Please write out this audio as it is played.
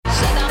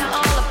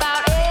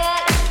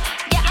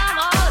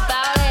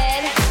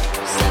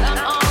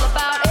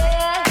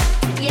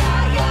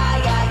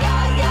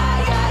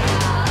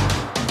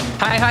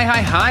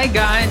Hi,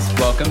 guys.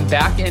 Welcome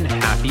back and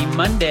happy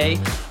Monday.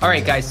 All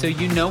right, guys, so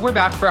we're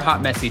back for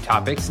Hot Messy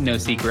Topics, no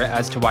secret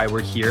as to why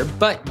we're here.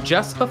 But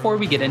just before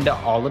we get into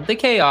all of the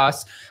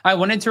chaos, I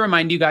wanted to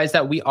remind you guys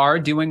that we are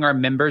doing our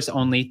members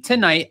only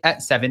tonight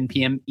at 7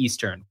 p.m.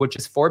 Eastern, which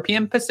is 4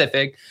 p.m.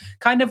 Pacific,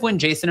 kind of when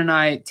Jason and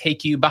I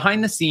take you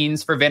behind the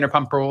scenes for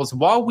Vanderpump Rules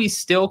while we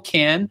still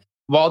can,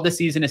 while the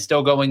season is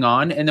still going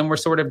on. And then we're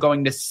sort of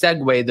going to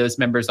segue those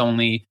members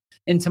only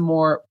into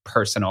more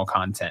personal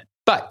content.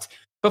 But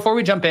before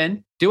we jump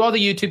in, do all the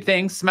YouTube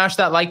things, smash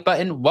that like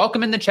button,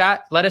 welcome in the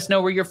chat, let us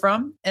know where you're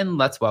from, and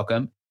let's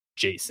welcome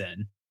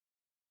Jason.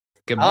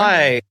 Good morning.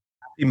 Hi,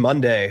 happy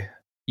Monday.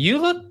 You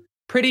look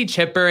pretty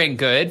chipper and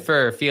good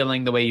for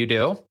feeling the way you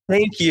do.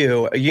 Thank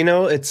you.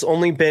 It's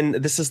only been,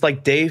 this is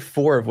like day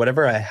 4 of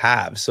whatever I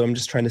have, so I'm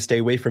just trying to stay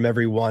away from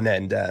everyone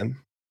and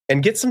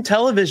get some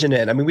television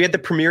in. I mean, we had the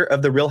premiere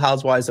of The Real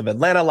Housewives of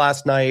Atlanta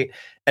last night,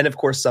 and of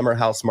course, Summer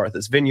House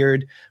Martha's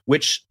Vineyard,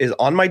 which is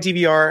on my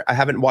DVR. I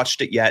haven't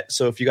watched it yet,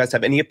 so if you guys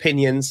have any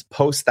opinions,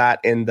 post that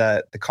in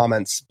the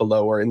comments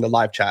below or in the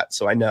live chat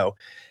so I know.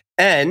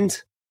 And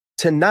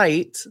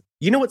tonight,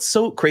 you know what's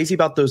so crazy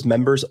about those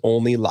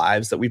members-only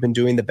lives that we've been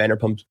doing, the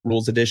Vanderpump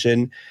Rules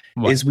edition,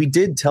 is we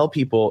did tell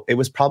people it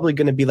was probably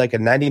going to be like a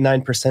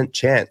 99%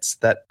 chance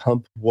that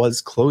Pump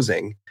was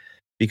closing,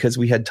 because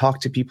we had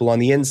talked to people on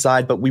the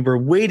inside, but we were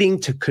waiting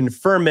to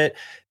confirm it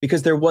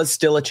because there was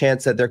still a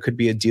chance that there could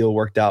be a deal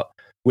worked out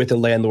with the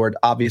landlord.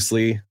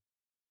 Obviously,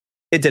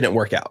 it didn't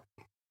work out.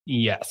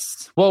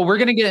 Yes. Well, we're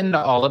going to get into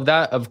all of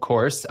that, of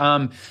course.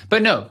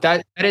 But no,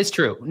 that is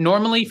true.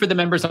 Normally for the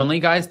members only,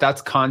 guys,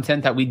 that's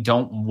content that we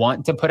don't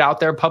want to put out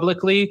there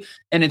publicly.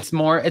 And it's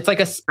like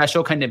a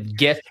special kind of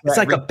gift. It's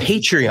like a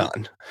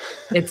Patreon.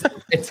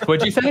 It's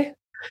what'd you say?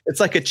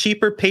 It's like a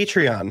cheaper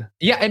Patreon.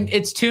 Yeah, and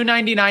it's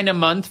 $2.99 a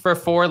month for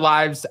 4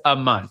 lives a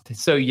month.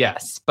 So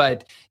yes,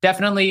 but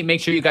definitely make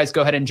sure you guys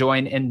go ahead and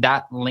join. And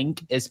that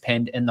link is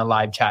pinned in the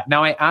live chat.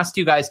 Now, I asked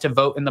you guys to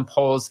vote in the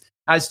polls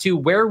as to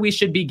where we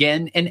should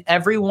begin. And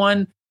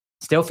everyone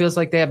still feels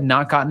like they have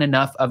not gotten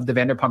enough of the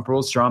Vanderpump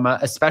Rules drama,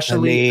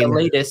 especially the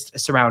latest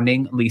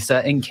surrounding Lisa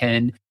and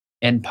Ken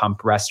and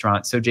Pump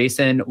Restaurant. So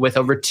Jason, with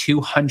over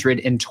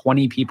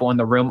 220 people in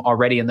the room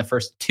already in the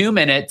first 2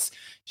 minutes,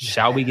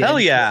 shall we get Hell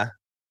yeah.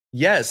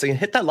 Yes, and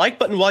hit that like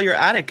button while you're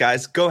at it,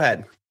 guys. Go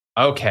ahead.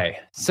 Okay,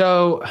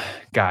 so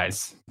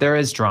guys, there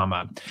is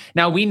drama.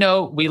 Now, we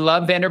know we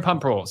love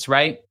Vanderpump Rules,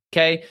 right?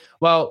 Okay,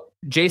 well,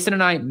 Jason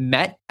and I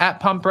met at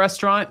Pump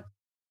Restaurant.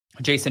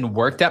 Jason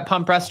worked at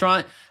Pump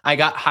Restaurant. I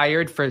got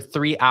hired for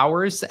 3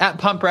 hours at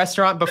Pump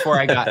Restaurant before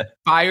I got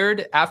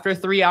fired after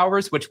 3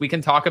 hours, which we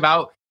can talk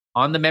about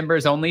on the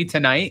members only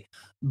tonight.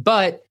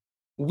 But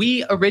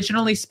we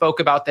originally spoke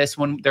about this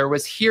when there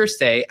was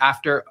hearsay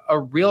after a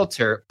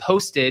realtor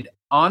posted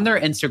on their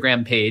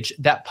Instagram page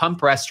that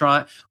Pump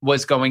Restaurant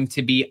was going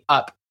to be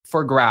up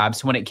for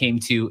grabs when it came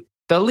to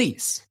the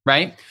lease,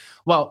 right?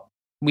 Well,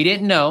 we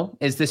didn't know.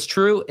 Is this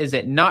true? Is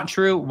it not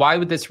true? Why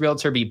would this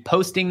realtor be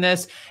posting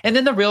this? And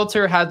then the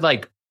realtor had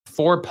like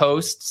 4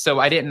 posts, so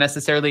I didn't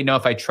necessarily know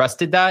if I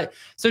trusted that.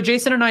 So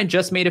Jason and I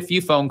just made a few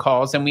phone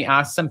calls and we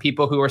asked some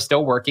people who are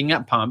still working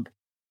at Pump,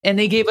 and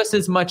they gave us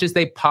as much as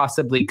they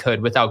possibly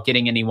could without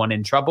getting anyone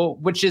in trouble,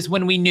 which is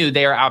when we knew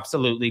they are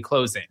absolutely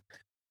closing.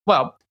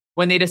 Well,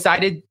 when they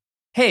decided,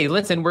 hey,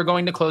 listen, we're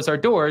going to close our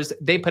doors,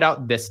 they put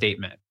out this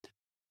statement.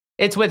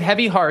 It's with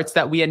heavy hearts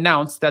that we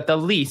announce that the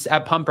lease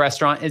at Pump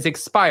Restaurant is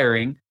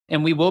expiring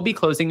and we will be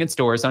closing its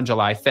doors on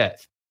July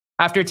 5th.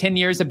 After 10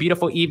 years of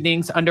beautiful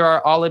evenings under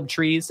our olive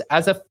trees,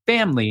 as a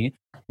family,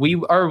 we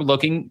are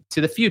looking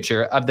to the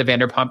future of the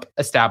Vanderpump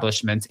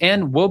establishments,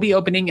 and we'll be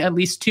opening at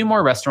least 2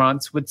 more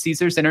restaurants with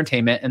Caesars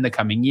Entertainment in the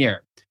coming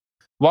year.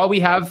 While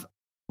we have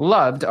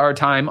loved our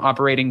time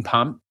operating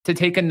Pump, to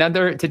take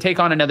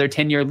on another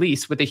 10-year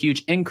lease with a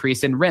huge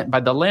increase in rent by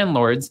the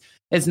landlords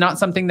is not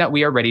something that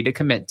we are ready to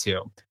commit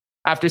to.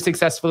 After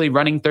successfully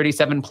running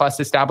 37 plus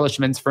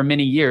establishments for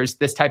many years,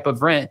 this type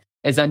of rent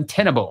is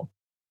untenable.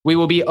 We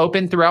will be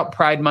open throughout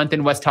Pride Month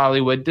in West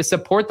Hollywood to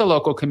support the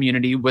local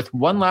community with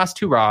one last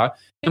hurrah,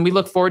 and we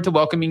look forward to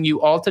welcoming you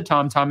all to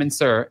Tom Tom and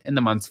Sir in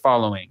the months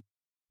following.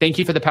 Thank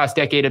you for the past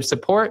decade of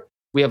support.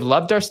 We have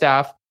loved our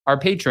staff, our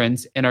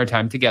patrons, and our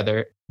time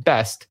together.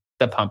 Best,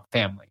 the Pump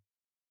family.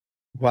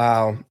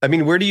 Wow. I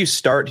mean, where do you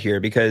start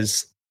here?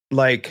 Because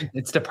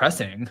it's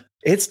depressing.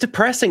 It's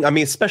depressing. I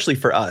mean, especially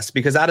for us,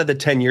 because out of the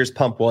 10 years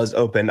Pump was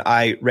open,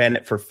 I ran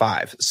it for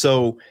 5.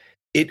 So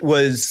it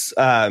was,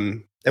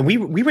 and we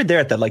were there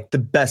at the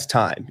best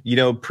time,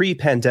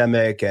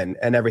 pre-pandemic and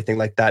everything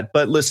like that.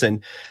 But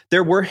listen,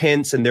 there were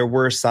hints and there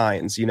were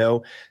signs,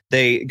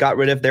 they got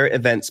rid of their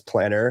events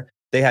planner.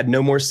 They had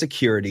no more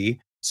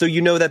security. So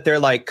that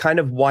they're kind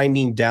of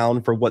winding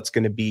down for what's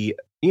going to be,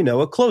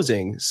 a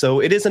closing. So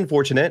it is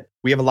unfortunate.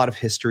 We have a lot of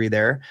history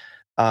there.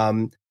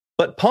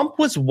 But Pump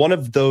was one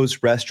of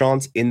those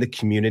restaurants in the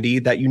community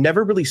that you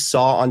never really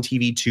saw on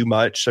TV too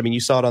much. I mean,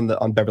 you saw it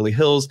on Beverly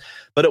Hills,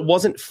 but it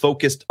wasn't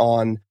focused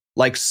on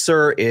like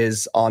Sir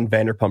is on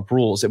Vanderpump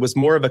Rules. It was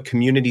more of a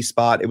community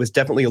spot. It was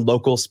definitely a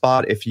local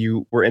spot if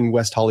you were in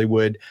West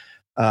Hollywood.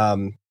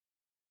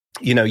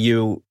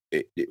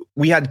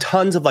 we had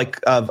tons of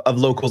of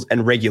locals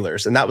and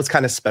regulars, and that was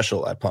kind of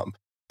special at Pump.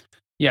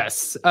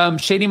 Yes.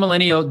 Shady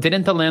Millennial,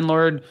 didn't the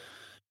landlord?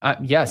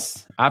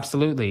 Yes,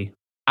 absolutely.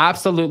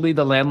 Absolutely.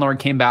 The landlord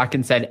came back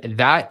and said,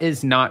 that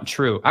is not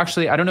true.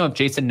 Actually, I don't know if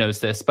Jason knows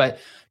this, but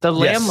the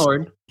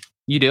landlord,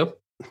 you do?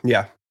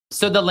 Yeah.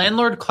 So the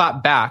landlord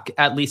clapped back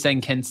at Lisa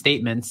and Ken's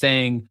statement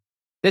saying,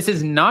 this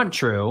is not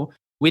true.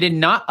 We did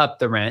not up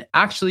the rent.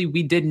 Actually,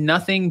 we did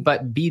nothing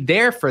but be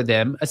there for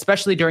them,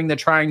 especially during the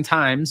trying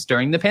times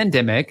during the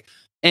pandemic.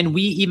 And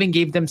we even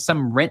gave them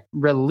some rent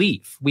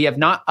relief. We have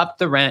not upped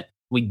the rent.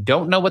 We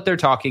don't know what they're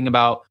talking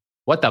about.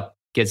 What the f-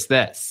 is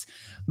this?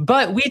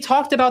 But we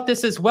talked about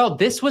this as well.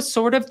 This was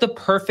sort of the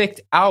perfect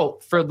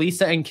out for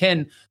Lisa and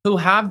Ken, who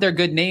have their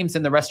good names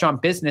in the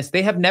restaurant business.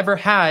 They have never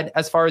had,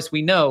 as far as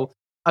we know,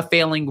 a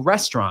failing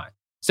restaurant.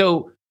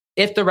 So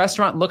if the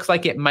restaurant looks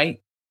like it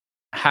might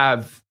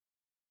have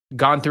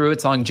gone through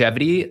its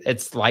longevity,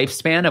 its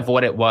lifespan of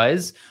what it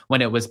was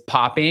when it was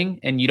popping,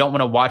 and you don't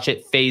want to watch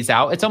it phase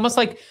out. It's almost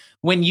like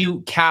when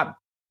you cap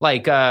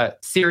like a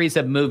series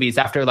of movies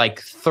after like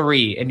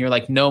 3 and you're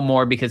like, no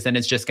more, because then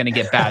it's just going to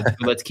get bad.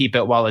 So let's keep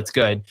it while it's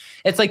good.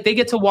 It's like they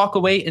get to walk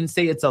away and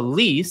say it's a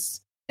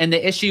lease. And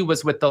the issue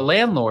was with the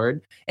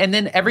landlord. And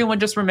then everyone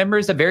just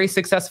remembers a very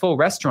successful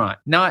restaurant,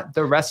 not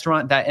the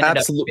restaurant that ended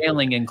up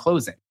failing and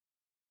closing.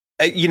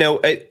 I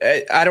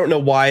don't know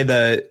why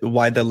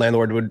the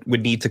landlord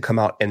would need to come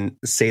out and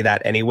say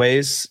that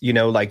anyways.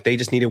 Like they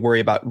just need to worry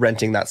about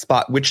renting that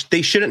spot, which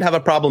they shouldn't have a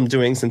problem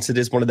doing since it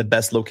is one of the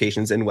best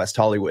locations in West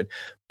Hollywood.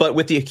 But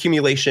with the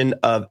accumulation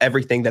of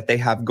everything that they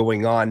have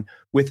going on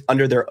with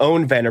under their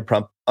own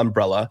Vanderpump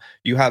umbrella,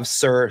 you have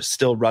SUR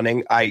still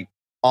running.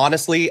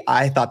 Honestly,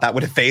 I thought that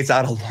would have phased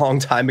out a long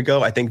time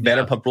ago. I think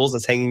Vanderpump Rules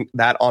is hanging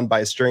that on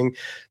by a string.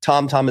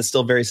 Tom is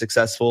still very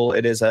successful.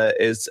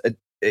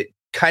 It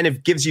kind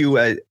of gives you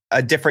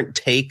a different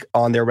take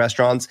on their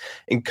restaurants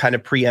and kind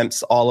of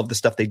preempts all of the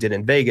stuff they did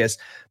in Vegas.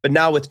 But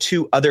now with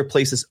 2 other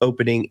places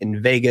opening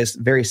in Vegas,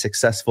 very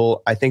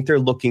successful, I think they're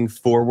looking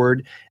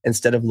forward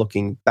instead of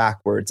looking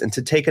backwards. And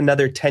to take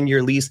another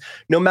 10-year lease,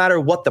 no matter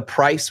what the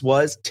price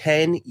was,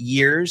 10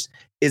 years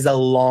is a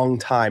long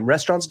time.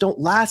 Restaurants don't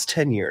last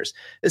 10 years,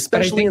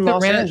 especially in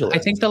Los Angeles. I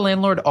think the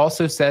landlord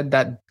also said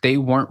that they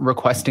weren't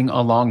requesting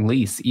a long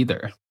lease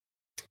either.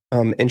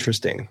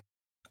 Interesting.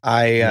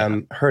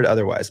 I heard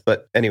otherwise,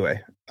 but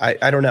anyway,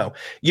 I don't know.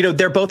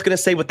 They're both going to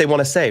say what they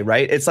want to say,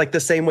 right? It's like the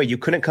same way you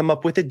couldn't come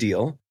up with a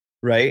deal,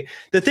 right?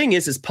 The thing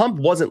is Pump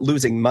wasn't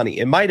losing money.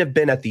 It might have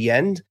been at the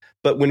end,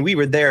 but when we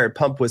were there,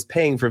 Pump was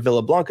paying for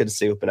Villa Blanca to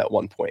stay open at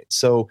one point.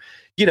 So,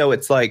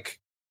 it's like,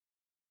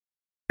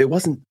 it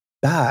wasn't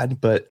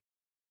bad, but,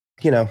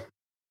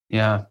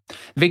 Yeah.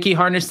 Vicky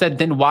Harnish said,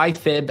 then why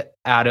fib,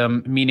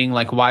 Adam? Meaning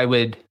like, why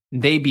would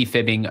they be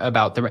fibbing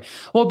about the rent?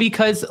 Well,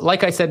 because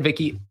like I said,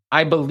 Vicky,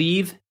 I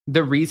believe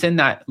the reason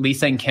that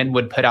Lisa and Ken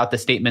would put out the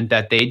statement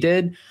that they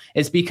did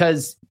is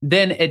because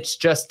then it's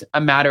just a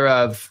matter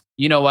of,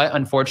 you know what,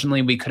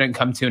 unfortunately, we couldn't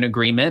come to an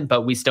agreement,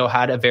 but we still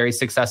had a very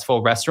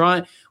successful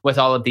restaurant with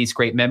all of these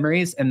great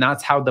memories. And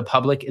that's how the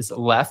public is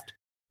left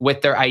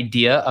with their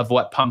idea of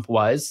what Pump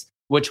was,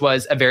 which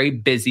was a very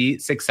busy,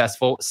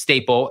 successful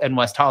staple in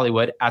West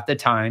Hollywood at the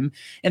time.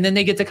 And then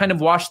they get to kind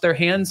of wash their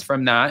hands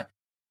from that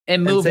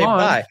and move on.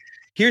 Bye.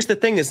 Here's the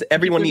thing is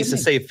everyone needs to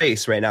save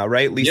face right now,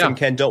 right? Lisa and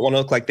Ken don't want to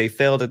look like they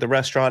failed at the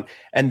restaurant.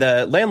 And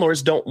the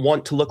landlords don't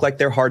want to look like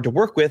they're hard to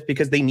work with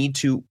because they need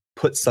to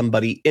put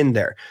somebody in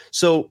there.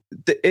 So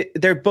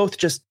they're both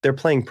they're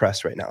playing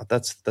press right now.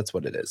 That's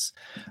what it is.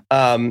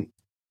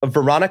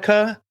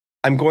 Veronica,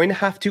 I'm going to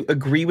have to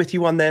agree with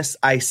you on this.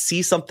 I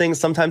see something.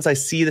 Sometimes I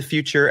see the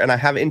future and I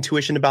have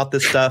intuition about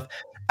this stuff.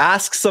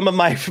 Ask some of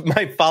my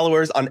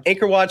followers on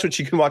Anchor Watch, which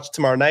you can watch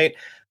tomorrow night.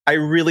 I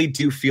really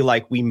do feel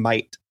like we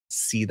might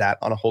see that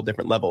on a whole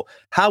different level.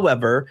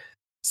 However,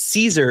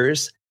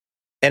 Caesars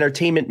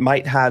Entertainment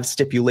might have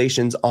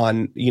stipulations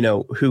on,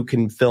 who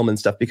can film and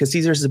stuff because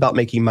Caesars is about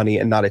making money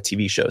and not a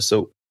TV show.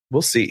 So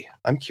we'll see.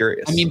 I'm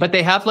curious. I mean, but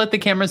they have let the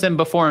cameras in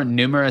before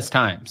numerous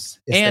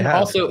times. Yes, and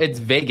also it's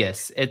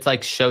Vegas. It's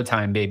like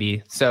Showtime,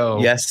 baby. So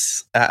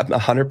yes,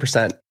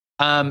 100%.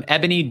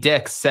 Ebony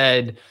Dix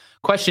said,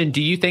 question,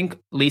 do you think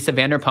Lisa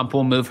Vanderpump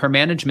will move her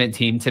management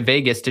team to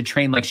Vegas to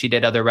train like she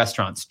did other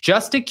restaurants?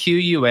 Just to cue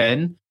you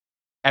in,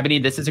 Ebony,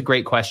 this is a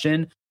great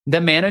question. The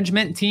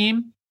management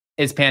team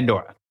is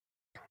Pandora.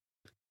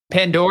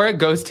 Pandora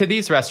goes to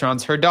these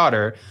restaurants, her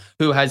daughter,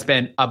 who has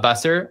been a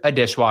busser, a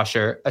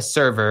dishwasher, a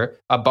server,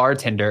 a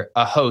bartender,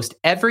 a host,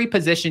 every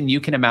position you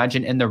can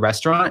imagine in the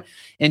restaurant.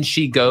 And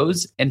she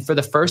goes, and for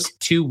the first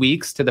 2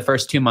 weeks to the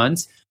first 2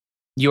 months,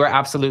 you are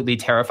absolutely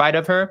terrified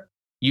of her.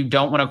 You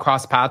don't want to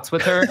cross paths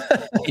with her,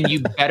 and you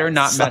better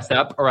not mess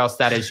up or else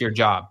that is your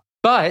job.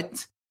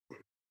 But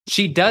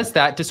she does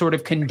that to sort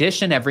of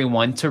condition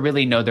everyone to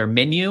really know their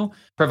menu,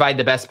 provide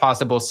the best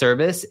possible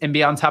service, and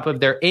be on top of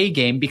their A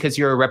game because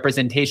you're a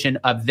representation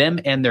of them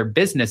and their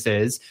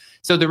businesses.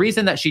 So the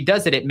reason that she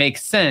does it, it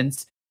makes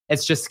sense.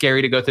 It's just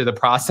scary to go through the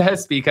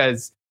process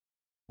because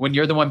when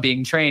you're the one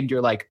being trained,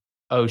 you're like,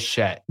 oh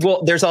shit.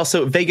 Well, there's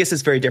also Vegas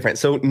is very different.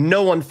 So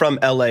no one from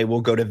LA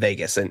will go to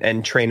Vegas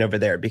and train over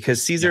there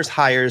because Caesars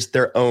hires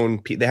their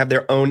own. They have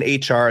their own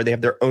HR. They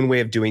have their own way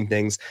of doing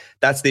things.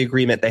 That's the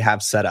agreement they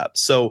have set up.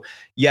 So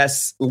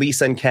yes,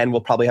 Lisa and Ken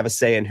will probably have a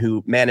say in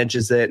who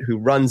manages it, who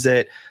runs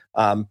it,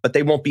 but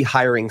they won't be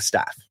hiring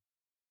staff.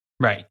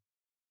 Right.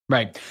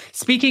 Right.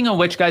 Speaking of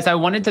which, guys, I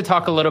wanted to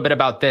talk a little bit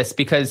about this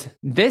because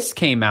this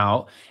came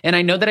out, and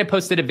I know that I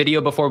posted a video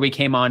before we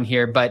came on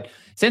here, but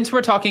since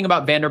we're talking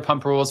about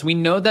Vanderpump Rules, we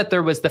know that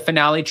there was the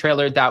finale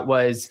trailer that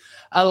was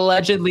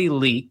allegedly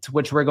leaked,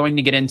 which we're going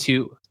to get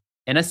into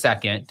in a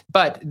second.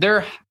 But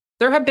there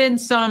have been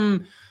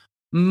some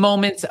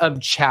moments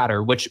of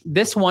chatter, which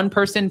this one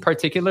person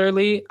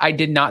particularly, I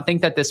did not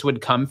think that this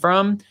would come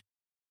from,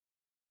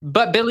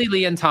 but Billie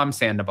Lee and Tom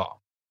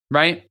Sandoval,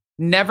 right?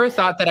 Never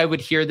thought that I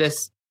would hear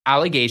this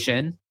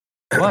allegation.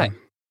 What?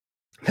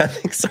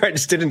 Sorry, I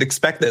just didn't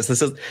expect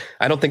this.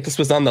 I don't think this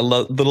was on the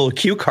little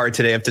cue card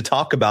today to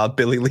talk about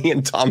Billie Lee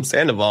and Tom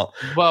Sandoval.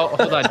 Well,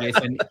 hold on,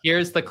 Jason.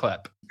 Here's the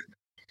clip.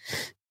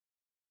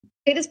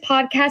 Latest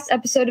podcast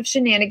episode of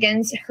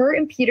Shenanigans, her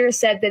and Peter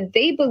said that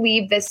they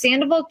believe that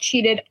Sandoval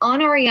cheated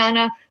on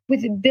Ariana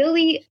with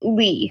Billie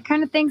Lee.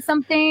 Kind of think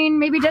something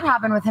maybe did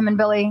happen with him and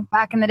Billie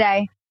back in the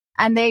day.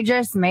 And they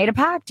just made a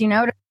pact, to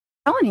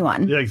tell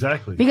anyone. Yeah,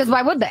 exactly. Because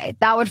why would they?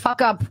 That would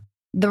fuck up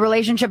the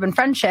relationship and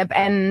friendship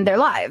and their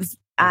lives,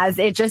 as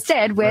it just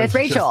did with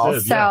Rachel.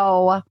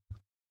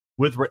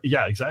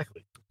 Yeah,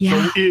 exactly.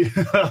 Yeah.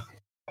 So,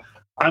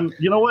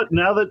 you know what?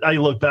 Now that I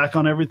look back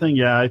on everything,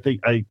 yeah, I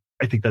think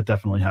that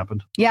definitely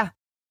happened. Yeah.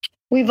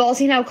 We've all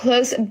seen how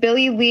close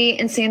Billie Lee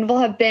and Sandoval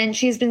have been.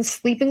 She's been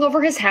sleeping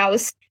over his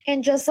house.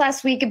 And just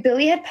last week,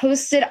 Billie had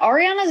posted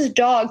Ariana's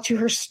dog to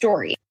her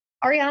story.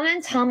 Ariana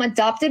and Tom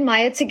adopted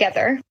Maya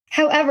together.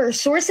 However,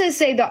 sources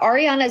say that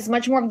Ariana is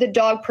much more of the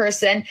dog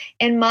person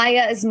and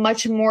Maya is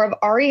much more of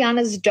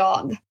Ariana's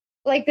dog.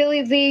 Like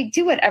Billie Lee,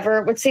 do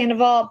whatever with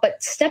Sandoval,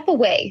 but step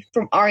away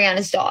from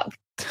Ariana's dog.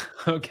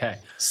 Okay.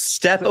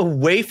 Step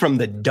away from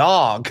the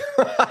dog.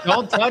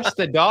 Don't touch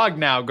the dog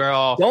now,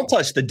 girl. Don't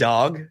touch the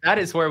dog. That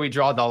is where we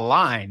draw the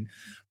line.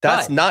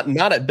 That's not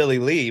at Billie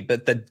Lee,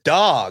 but the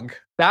dog.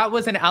 That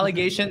was an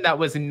allegation that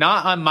was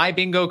not on my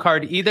bingo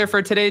card either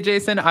for today,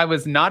 Jason. I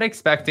was not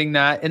expecting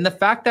that. And the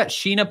fact that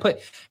Sheena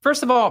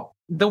first of all,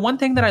 the one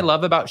thing that I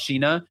love about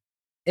Sheena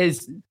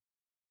is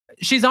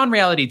she's on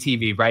reality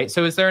TV, right?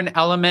 So is there an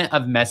element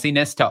of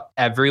messiness to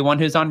everyone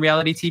who's on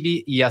reality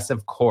TV? Yes,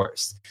 of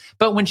course.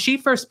 But when she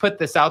first put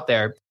this out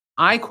there,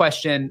 I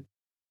question,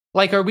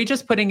 are we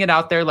just putting it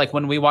out there like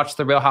when we watched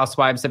The Real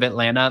Housewives of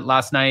Atlanta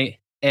last night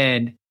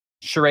and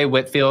Sheree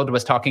Whitfield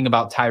was talking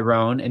about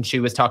Tyrone and she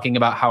was talking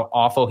about how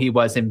awful he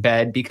was in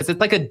bed because it's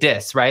like a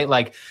diss, right?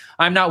 Like,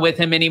 I'm not with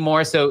him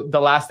anymore. So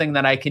the last thing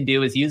that I can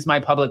do is use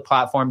my public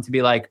platform to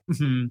be like,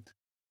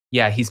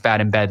 yeah, he's bad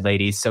in bed,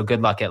 ladies. So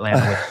good luck,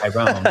 Atlanta, with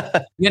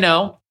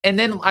Tyrone, And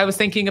then I was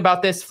thinking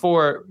about this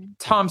for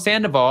Tom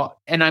Sandoval.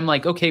 And I'm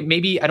like, okay,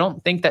 maybe I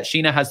don't think that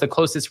Sheena has the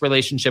closest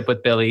relationship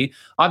with Billie.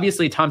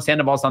 Obviously, Tom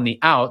Sandoval's on the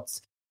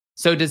outs.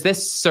 So does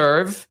this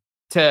serve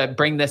to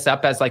bring this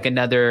up as like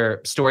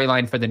another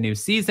storyline for the new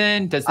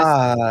season? Does this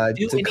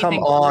come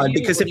on?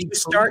 Because if you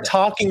start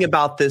talking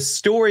about this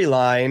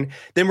storyline,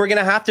 then we're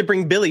gonna have to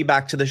bring Billie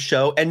back to the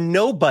show, and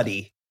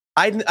nobody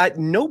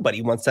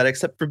wants that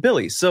except for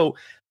Billie. So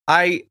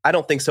I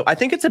don't think so. I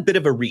think it's a bit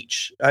of a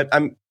reach.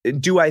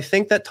 Do I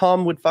think that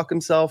Tom would fuck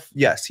himself?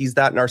 Yes, he's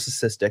that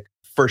narcissistic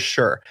for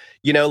sure.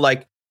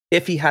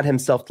 If he had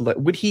himself to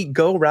would he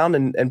go around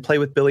and play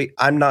with Billie?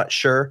 I'm not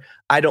sure.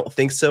 I don't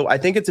think so. I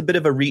think it's a bit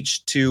of a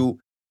reach to,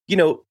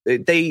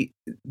 they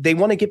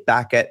want to get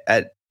back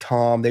at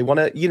Tom. They want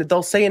to,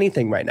 they'll say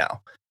anything right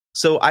now.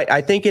 So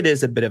I think it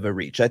is a bit of a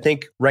reach. I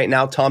think right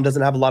now Tom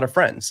doesn't have a lot of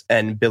friends,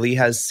 and Billie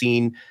has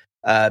seen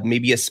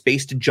maybe a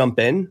space to jump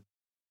in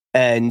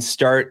and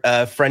start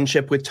a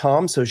friendship with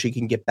Tom so she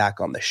can get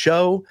back on the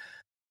show.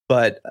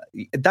 But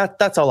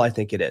that's all I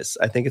think it is.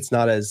 I think it's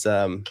not as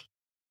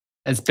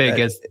big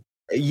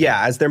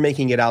as they're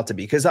making it out to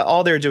be, because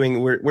all they're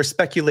doing, we're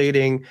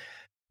speculating.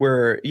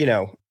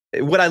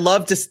 Would I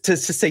love to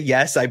say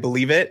yes, I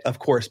believe it, of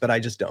course, but I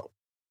just don't.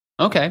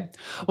 Okay.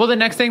 Well, the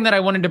next thing that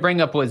I wanted to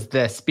bring up was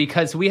this,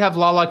 because we have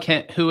Lala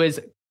Kent, who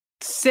is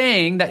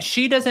saying that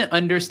she doesn't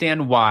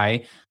understand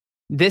why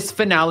this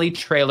finale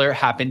trailer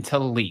happened to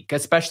leak,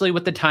 especially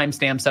with the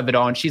timestamps of it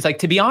all. And she's like,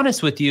 to be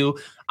honest with you,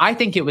 I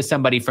think it was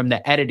somebody from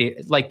the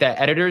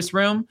editor's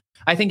room.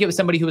 I think it was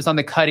somebody who was on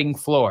the cutting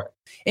floor.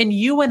 And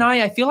you and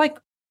I feel like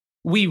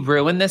we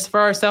ruin this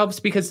for ourselves,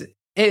 because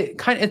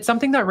it's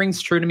something that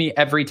rings true to me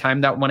every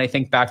time that when I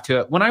think back to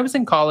it. When I was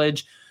in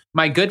college,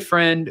 my good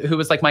friend, who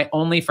was like my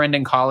only friend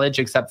in college,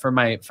 except for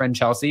my friend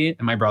Chelsea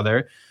and my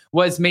brother,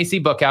 was Macy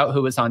Bookout,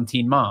 who was on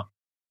Teen Mom.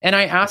 And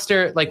I asked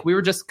her, we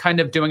were just kind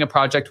of doing a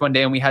project one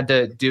day and we had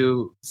to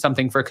do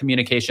something for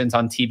communications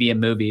on TV and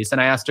movies. And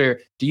I asked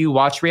her, do you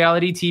watch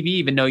reality TV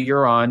even though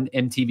you're on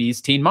MTV's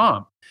Teen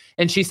Mom?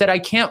 And she said, I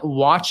can't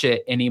watch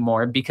it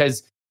anymore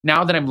because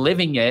now that I'm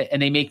living it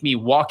and they make me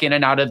walk in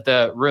and out of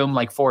the room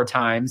like 4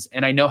 times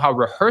and I know how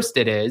rehearsed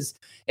it is,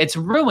 it's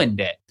ruined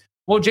it.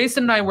 Well,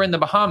 Jason and I were in the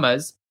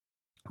Bahamas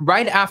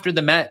right after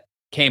the Met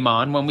came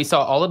on. When we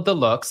saw all of the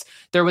looks,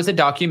 there was a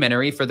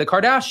documentary for the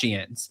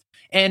Kardashians.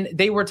 And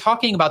they were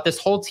talking about this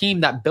whole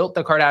team that built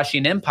the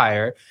Kardashian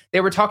empire.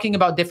 They were talking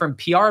about different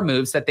PR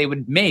moves that they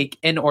would make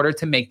in order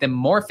to make them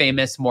more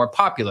famous, more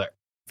popular.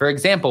 For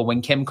example,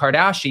 when Kim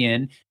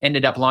Kardashian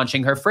ended up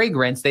launching her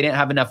fragrance, they didn't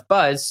have enough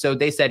buzz. So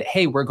they said,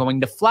 hey, we're going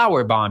to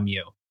flower bomb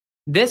you.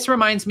 This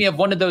reminds me of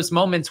one of those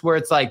moments where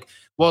it's like,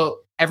 well,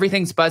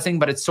 everything's buzzing,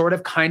 but it's sort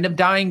of kind of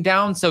dying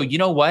down. So you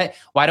know what?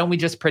 Why don't we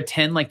just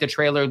pretend like the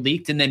trailer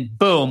leaked and then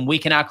boom, we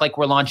can act like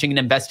we're launching an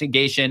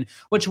investigation,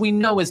 which we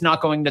know is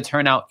not going to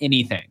turn out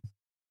anything.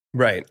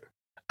 Right.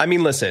 I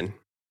mean, listen,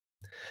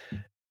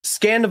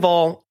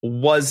 Scandoval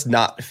was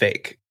not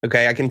fake.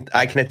 Okay.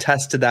 I can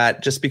attest to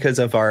that just because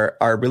of our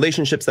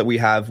relationships that we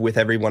have with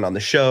everyone on the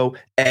show.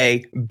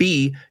 A,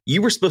 B,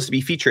 you were supposed to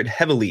be featured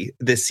heavily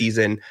this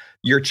season.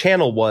 Your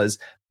channel was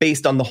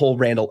based on the whole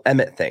Randall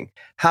Emmett thing.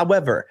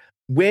 However,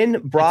 when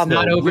Bravo, it's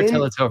not over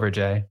till it's over,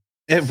 Jay.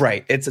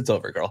 Right. It's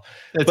over, girl.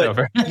 It's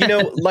over.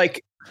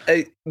 Like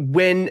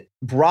when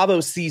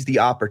Bravo sees the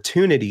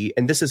opportunity,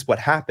 and this is what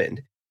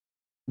happened,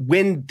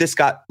 when this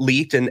got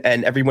leaked and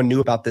everyone knew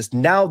about this,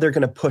 now they're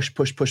going to push.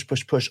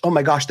 Oh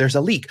my gosh, there's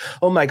a leak.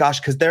 Oh my gosh,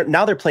 because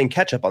they're playing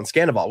catch up on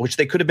Scandoval, which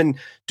they could have been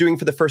doing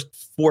for the first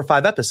 4 or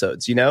 5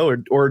 episodes,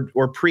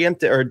 or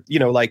preempt or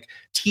like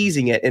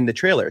teasing it in the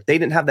trailer. They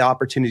didn't have the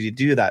opportunity to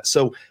do that.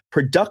 So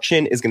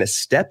production is going to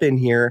step in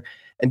here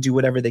and do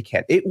whatever they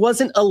can. It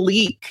wasn't a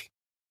leak.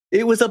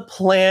 It was a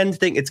planned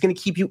thing. It's going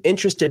to keep you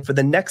interested for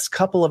the next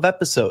couple of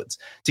episodes,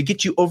 to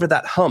get you over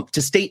that hump,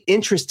 to stay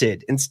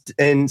interested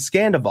in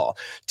Scandoval,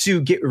 to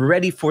get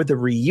ready for the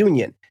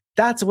reunion.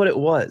 That's what it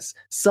was.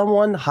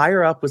 Someone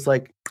higher up was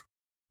like,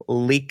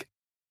 leak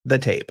the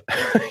tape.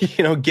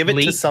 Give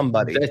it to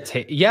somebody.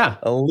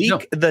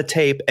 Leak the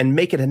tape and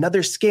make it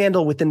another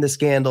scandal within the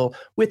scandal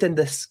within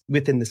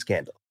the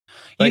scandal.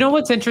 You know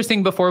what's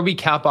interesting before we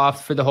cap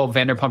off for the whole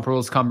Vanderpump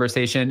Rules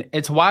conversation?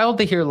 It's wild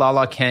to hear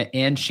Lala Kent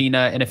and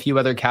Sheena and a few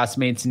other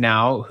castmates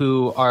now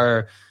who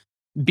are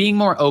being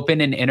more open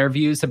in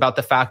interviews about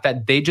the fact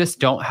that they just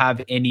don't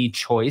have any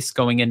choice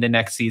going into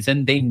next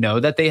season. They know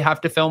that they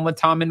have to film with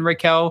Tom and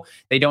Raquel.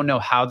 They don't know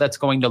how that's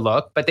going to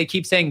look, but they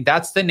keep saying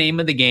that's the name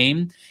of the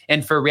game.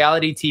 And for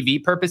reality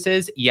TV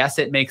purposes, yes,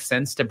 it makes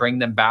sense to bring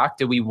them back.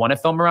 Do we want to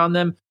film around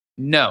them?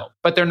 No,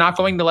 but they're not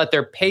going to let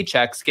their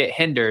paychecks get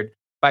hindered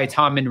by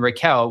Tom and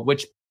Raquel,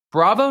 which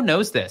Bravo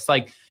knows this.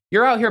 Like,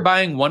 you're out here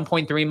buying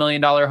 $1.3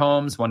 million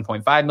homes,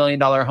 $1.5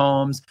 million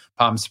homes,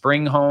 Palm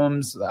Spring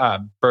homes,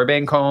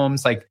 Burbank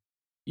homes. Like,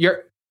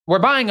 we're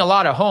buying a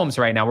lot of homes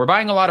right now. We're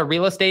buying a lot of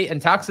real estate, and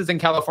taxes in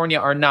California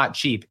are not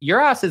cheap. Your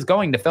ass is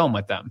going to film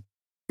with them.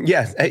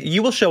 Yes,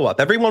 you will show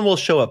up. Everyone will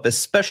show up,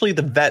 especially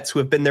the vets who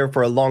have been there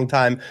for a long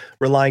time,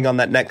 relying on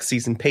that next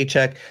season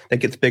paycheck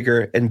that gets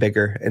bigger and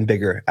bigger and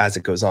bigger as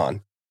it goes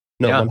on.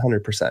 No, yeah.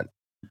 100%.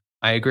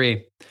 I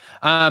agree.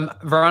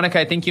 Veronica,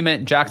 I think you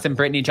meant Jackson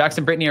Brittany.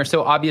 Jackson Brittany are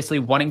so obviously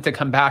wanting to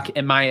come back,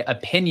 in my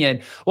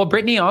opinion. Well,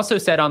 Brittany also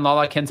said on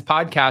Lala Kent's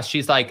podcast,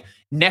 she's like,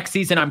 next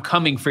season, I'm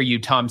coming for you,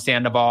 Tom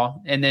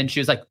Sandoval. And then she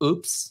was like,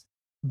 oops.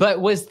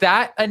 But was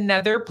that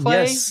another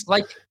play?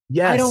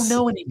 Yes. I don't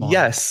know anymore.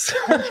 Yes.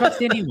 I don't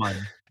trust anyone.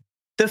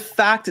 The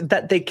fact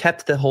that they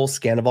kept the whole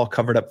Scandoval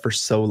covered up for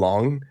so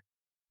long,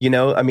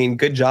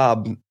 good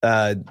job.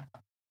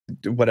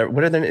 What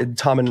are the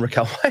Tom and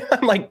Raquel?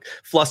 I'm like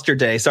flustered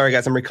today. Sorry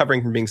guys, I'm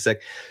recovering from being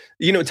sick.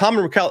 Tom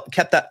and Raquel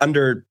kept that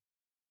under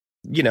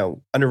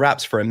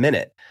wraps for a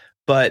minute,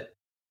 but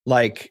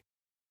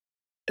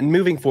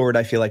moving forward,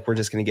 I feel like we're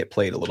just going to get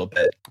played a little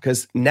bit,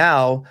 because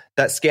now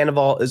that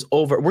Scandoval is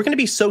over, we're going to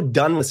be so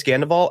done with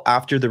Scandoval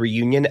after the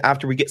reunion,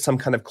 after we get some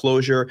kind of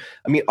closure.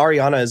 I mean,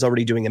 Ariana is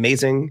already doing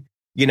amazing.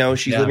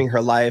 She's living her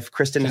life.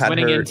 Kristen she's had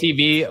winning her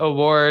MTV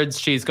awards.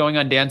 She's going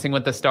on Dancing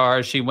with the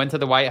Stars. She went to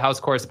the White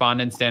House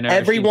Correspondents' Dinner.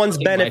 Everyone's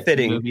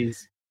benefiting.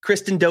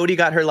 Kristen Doty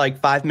got her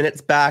 5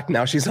 minutes back.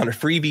 Now she's on a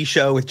freebie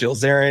show with Jill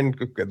Zarin.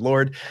 Good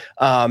Lord.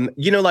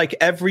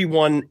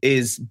 Everyone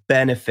is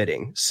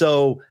benefiting.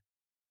 So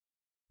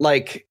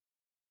I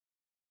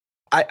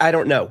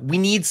don't know. We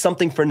need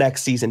something for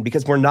next season,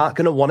 because we're not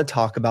going to want to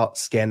talk about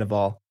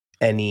Scandoval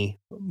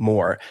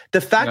anymore.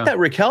 The fact that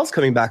Raquel's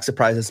coming back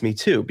surprises me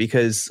too,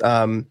 because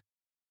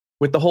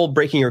with the whole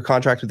breaking your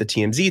contract with the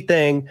TMZ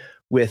thing,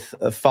 with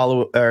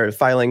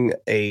filing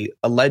a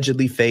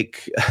allegedly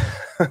fake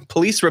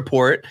police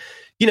report,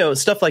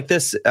 stuff like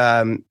this,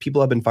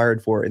 people have been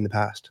fired for in the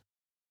past.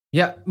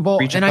 Yeah, well,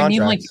 and I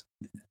mean,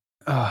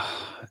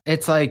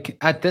 it's like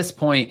at this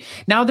point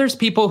now, there's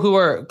people who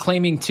are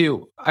claiming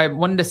to. I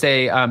wanted to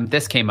say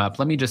this came up.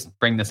 Let me just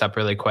bring this up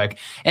really quick.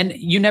 And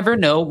you never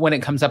know when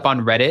it comes up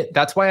on Reddit.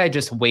 That's why I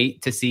just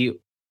wait to see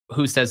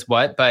who says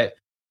what. But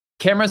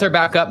cameras are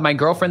back up. My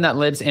girlfriend that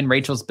lives in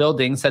Rachel's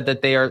building said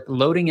that they are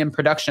loading in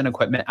production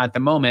equipment at the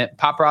moment.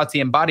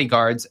 Paparazzi and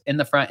bodyguards in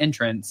the front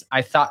entrance.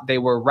 I thought they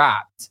were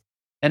wrapped.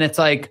 And it's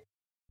like,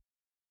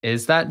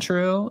 is that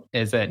true?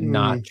 Is it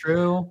not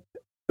true?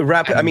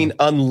 I mean,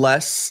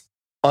 unless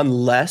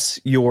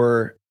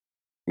you're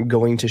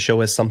going to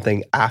show us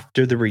something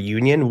after the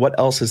reunion, what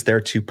else is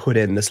there to put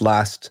in this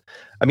last?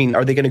 I mean,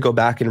 are they going to go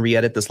back and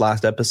re-edit this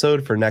last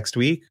episode for next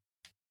week?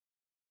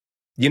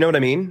 You know what I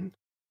mean?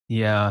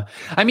 Yeah.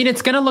 I mean,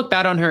 it's going to look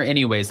bad on her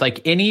anyways.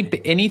 Like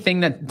anything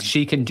that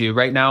she can do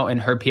right now in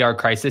her PR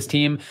crisis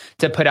team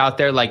to put out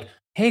there like,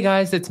 hey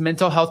guys, it's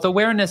Mental Health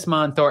Awareness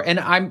Month,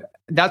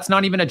 that's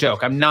not even a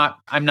joke. I'm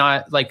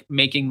not like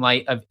making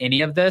light of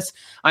any of this.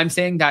 I'm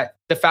saying that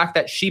the fact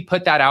that she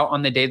put that out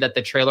on the day that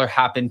the trailer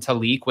happened to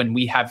leak, when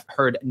we have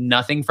heard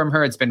nothing from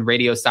her, it's been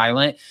radio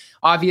silent,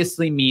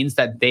 obviously means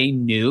that they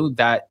knew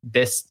that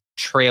this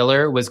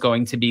trailer was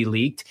going to be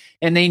leaked,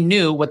 and they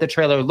knew what the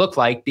trailer looked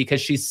like,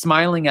 because she's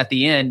smiling at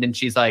the end and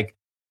she's like,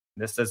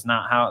 this is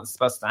not how it's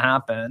supposed to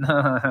happen,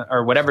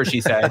 or whatever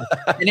she said.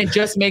 And it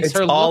just makes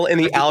her all look in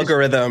the like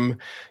algorithm,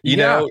 you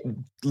know,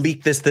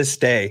 leak this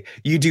day,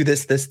 you do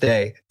this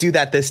day, do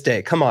that this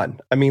day. Come on.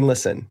 I mean,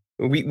 listen,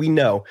 we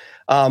know.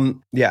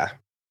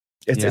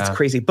 It's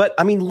crazy. But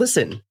I mean,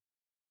 listen,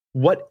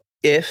 what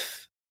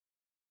if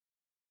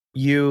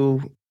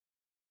what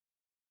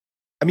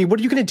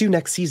are you going to do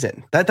next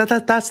season?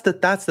 That's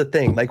the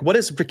thing. Like, what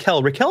is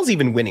Raquel? Raquel's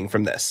even winning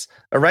from this.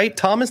 All right.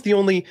 Tom is the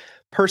only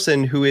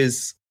person who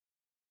is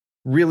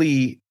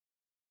really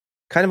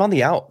kind of on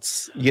the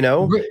outs, you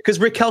know,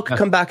 because Raquel could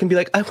come back and be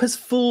like, I was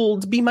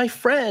fooled, be my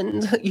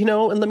friend, you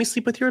know, and let me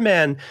sleep with your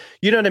man.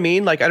 You know what I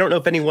mean? Like, I don't know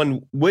if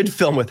anyone would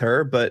film with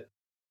her, but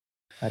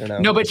I don't know.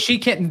 No, but she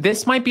can't.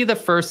 This might be the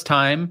first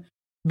time,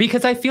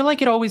 because I feel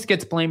like it always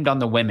gets blamed on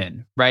the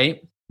women,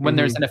 right? When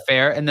there's an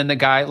affair, and then the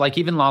guy, like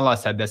even Lala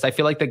said this, I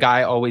feel like the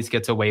guy always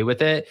gets away with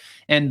it.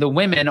 And the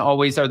women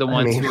always are the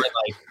ones who are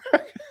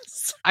like,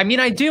 I mean,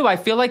 I do. I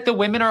feel like the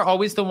women are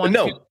always the ones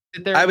who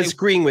sit there. I was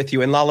agreeing with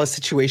you in Lala's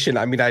situation.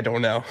 I mean, I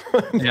don't know.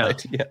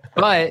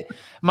 But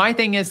my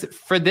thing is,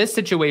 for this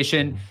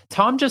situation,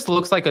 Tom just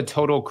looks like a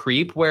total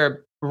creep,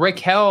 where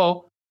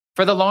Raquel,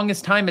 for the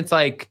longest time, it's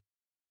like,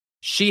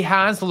 she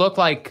has looked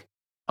like,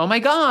 oh my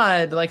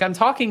God, like I'm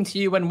talking to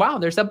you and wow,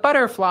 there's a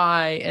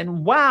butterfly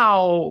and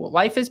wow,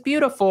 life is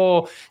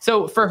beautiful.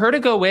 So for her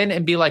to go in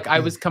and be like, I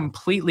was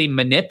completely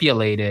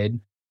manipulated,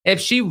 if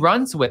she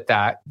runs with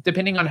that,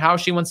 depending on how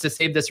she wants to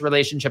save this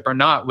relationship or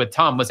not with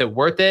Tom, was it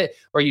worth it?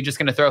 Or are you just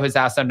going to throw his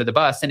ass under the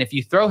bus? And if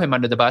you throw him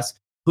under the bus,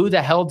 who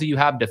the hell do you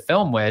have to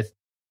film with?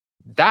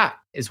 That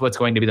is what's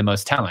going to be the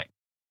most telling.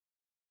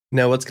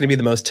 No, what's going to be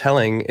the most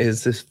telling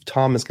is if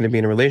Tom is going to be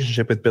in a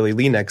relationship with Billie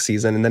Lee next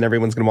season, and then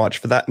everyone's going to watch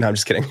for that. No, I'm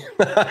just kidding.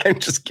 I'm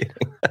just kidding.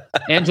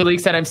 Angelique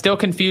said, I'm still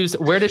confused.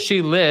 Where does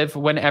she live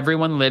when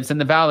everyone lives in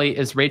the valley?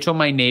 Is Rachel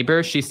my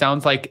neighbor? She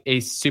sounds like a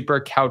super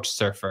couch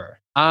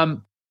surfer.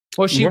 Well,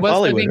 she was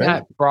Hollywood, living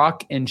at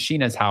Brock and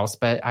Sheena's house,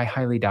 but I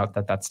highly doubt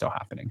that that's still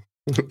happening.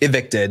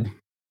 Evicted.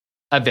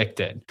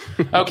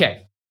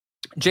 Okay.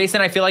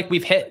 Jason, I feel like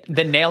we've hit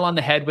the nail on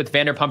the head with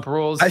Vanderpump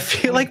Rules. I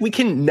feel like we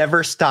can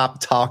never stop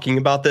talking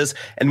about this.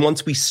 And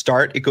once we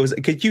start, it goes,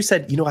 because you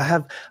said, you know, I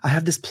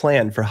have this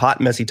plan for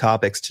hot, messy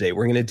topics today.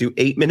 We're going to do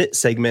 8-minute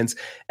segments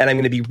and I'm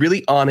going to be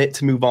really on it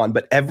to move on.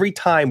 But every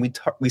time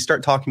we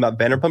start talking about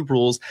Vanderpump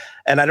Rules,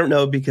 and I don't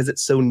know, because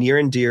it's so near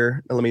and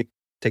dear. Let me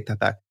take that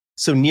back.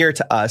 So near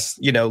to us,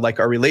 you know, like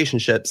our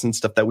relationships and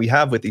stuff that we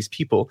have with these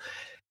people.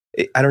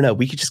 I don't know.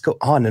 We could just go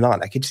on and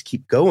on. I could just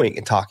keep going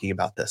and talking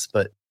about this,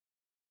 but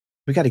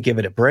we got to give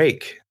it a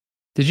break.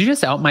 Did you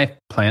just out my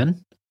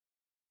plan?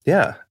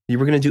 Yeah. You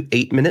were going to do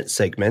 8-minute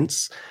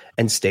segments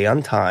and stay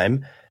on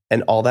time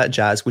and all that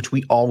jazz, which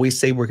we always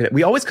say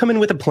we always come in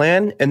with a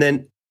plan. And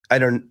then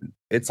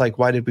it's like,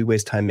 why did we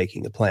waste time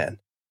making the plan?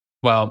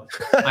 Well,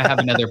 I have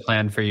another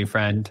plan for you,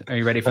 friend. Are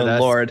you ready for this?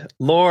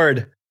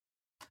 Lord.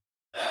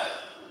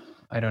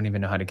 I don't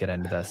even know how to get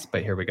into this,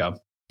 but here we go.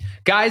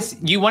 Guys,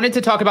 you wanted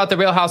to talk about the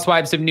Real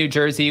Housewives of New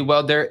Jersey.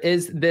 Well, there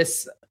is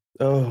this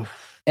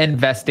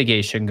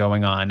investigation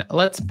going on.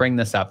 Let's bring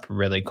this up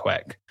really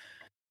quick.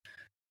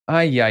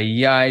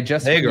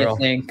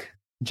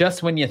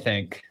 Just when you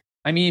think.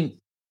 I mean,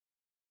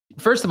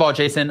 first of all,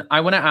 Jason,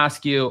 I want to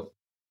ask you,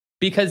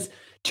 because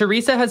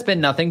Teresa has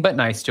been nothing but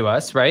nice to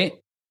us, right?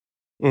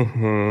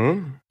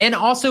 Mm-hmm. And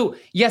also,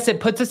 yes,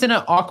 it puts us in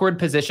an awkward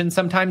position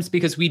sometimes,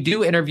 because we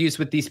do interviews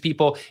with these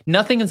people.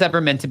 Nothing is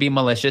ever meant to be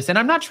malicious. And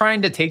I'm not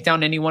trying to take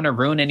down anyone or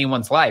ruin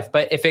anyone's life.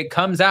 But if it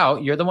comes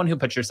out, you're the one who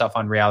puts yourself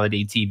on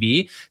reality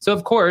TV. So,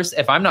 of course,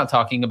 if I'm not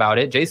talking about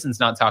it, Jason's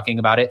not talking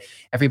about it,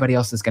 everybody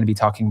else is going to be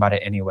talking about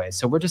it anyway.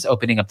 So we're just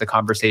opening up the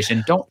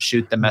conversation. Don't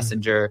shoot the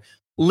messenger.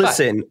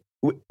 Listen.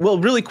 Well,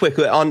 really quick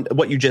on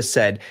what you just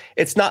said,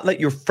 it's not that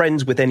you're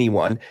friends with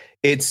anyone.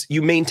 It's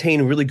you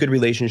maintain really good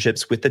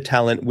relationships with the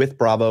talent, with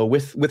Bravo,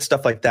 with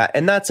stuff like that.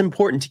 And that's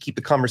important to keep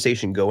the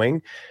conversation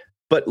going.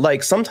 But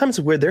like sometimes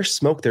where there's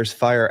smoke, there's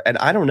fire. And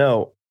I don't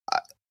know.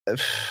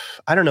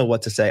 I don't know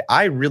what to say.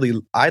 I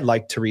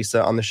like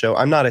Teresa on the show.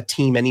 I'm not a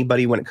team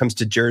anybody when it comes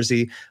to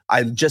Jersey.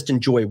 I just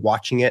enjoy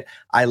watching it.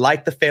 I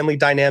like the family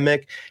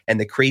dynamic and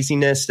the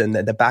craziness and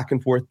the back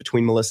and forth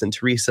between Melissa and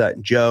Teresa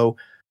and Joe.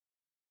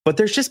 But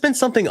there's just been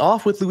something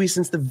off with Louis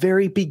since the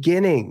very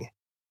beginning.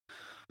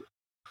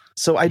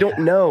 So I don't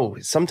know.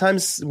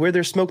 Sometimes where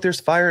there's smoke, there's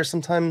fire.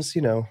 Sometimes,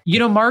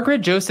 Margaret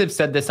Joseph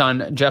said this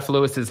on Jeff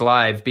Lewis's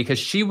live because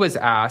she was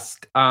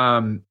asked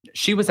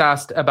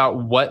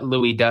about what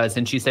Louis does.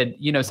 And she said,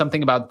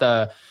 something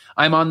about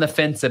I'm on the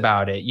fence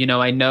about it.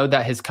 I know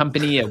that his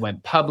company, it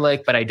went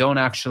public, but I don't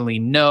actually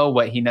know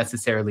what he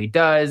necessarily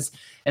does.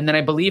 And then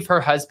I believe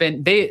her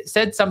husband, they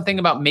said something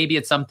about maybe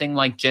it's something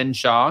like Jen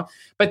Shah.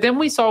 But then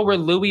we saw where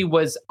Louis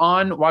was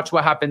on Watch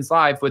What Happens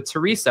Live with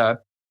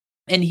Teresa.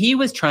 And he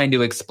was trying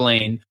to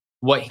explain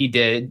what he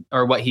did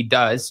or what he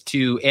does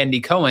to Andy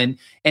Cohen.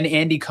 And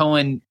Andy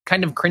Cohen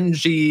kind of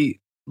cringily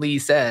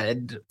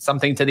said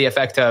something to the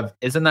effect of,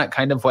 isn't that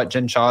kind of what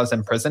Jen Shah is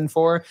in prison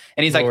for?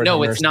 And he's like,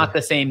 no, it's not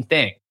the same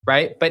thing.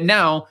 Right. But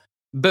now,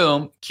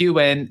 boom, cue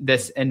in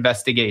this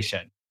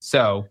investigation.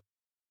 So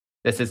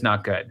this is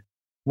not good.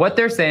 What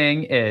they're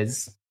saying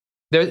is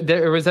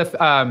there was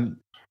a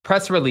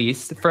press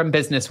release from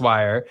Business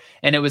Wire,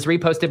 and it was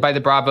reposted by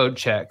the Bravo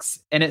chicks.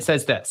 And it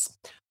says this.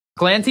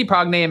 Clancy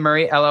Prognay and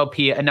Murray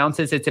LLP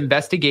announces its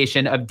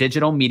investigation of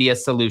Digital Media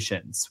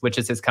Solutions, which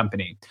is his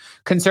company,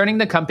 concerning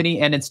the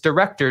company and its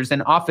directors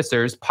and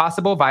officers'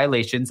 possible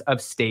violations of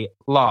state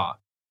law.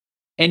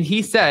 And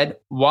he said,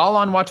 while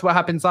on Watch What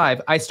Happens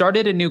Live, I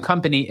started a new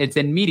company. It's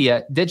in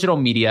media, digital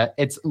media.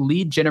 It's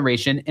lead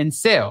generation and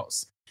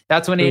sales.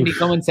 That's when Andy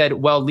Cohen said,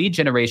 well, lead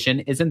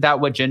generation, isn't that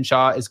what Jen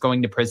Shah is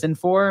going to prison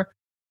for?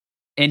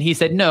 And he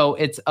said, no,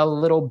 it's a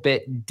little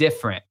bit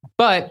different.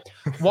 But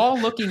while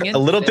looking into a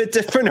little bit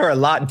different or a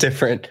lot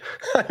different?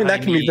 I mean,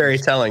 that can be very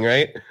telling,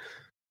 right?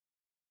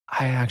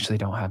 I actually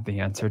don't have the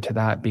answer to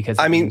that because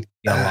a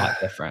lot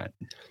different.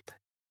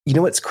 You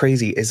know what's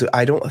crazy is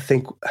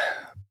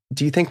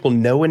do you think we'll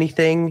know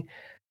anything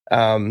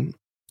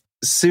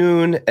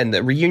soon? And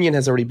the reunion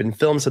has already been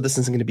filmed, so this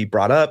isn't going to be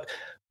brought up.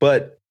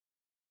 But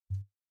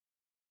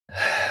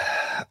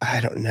I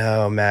don't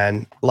know,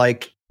 man.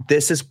 Like,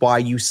 this is why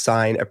you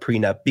sign a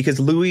prenup, because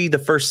Louis, the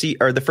first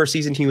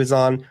season he was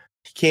on,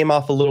 he came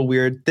off a little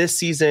weird. This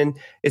season,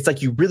 it's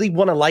like you really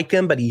want to like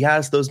him, but he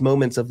has those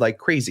moments of like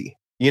crazy,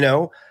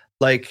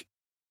 like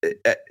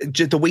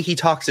the way he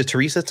talks to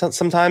Teresa.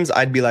 Sometimes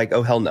I'd be like,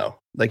 oh, hell no.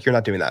 Like, you're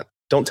not doing that.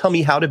 Don't tell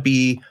me how to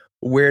be,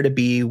 where to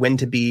be, when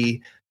to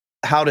be,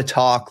 how to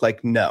talk.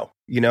 Like, no,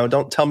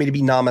 don't tell me to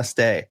be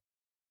namaste.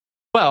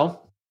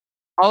 Well,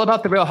 All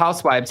About the Real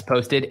Housewives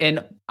posted,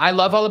 and I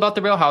love All About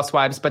the Real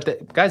Housewives, but the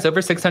guys,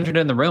 over 600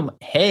 in the room.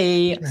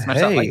 Hey, smash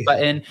that like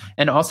button,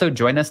 and also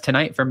join us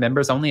tonight for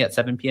members only at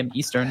 7 p.m.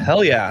 Eastern.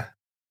 Hell yeah.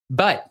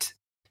 But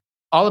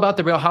All About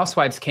the Real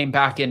Housewives came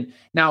back, and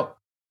now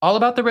All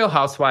About the Real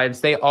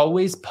Housewives, they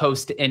always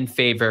post in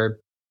favor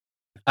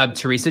of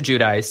Teresa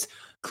Giudice.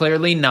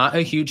 Clearly not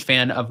a huge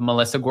fan of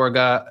Melissa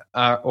Gorga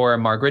or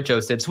Margaret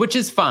Josephs, which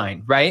is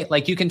fine, right?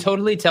 Like, you can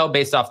totally tell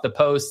based off the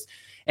posts.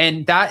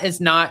 And that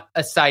is not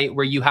a site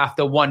where you have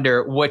to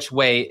wonder which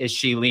way is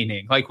she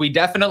leaning. Like, we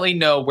definitely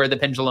know where the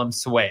pendulum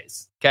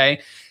sways,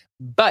 okay?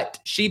 But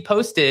she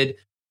posted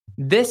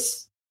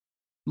this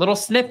little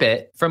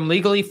snippet from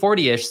Legally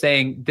 40ish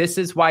saying this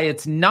is why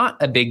it's not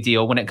a big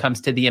deal when it comes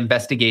to the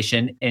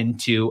investigation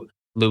into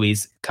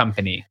Louis'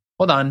 company.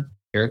 Hold on.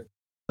 Here,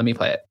 let me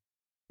play it.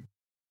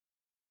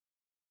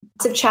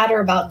 Lots of chatter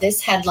about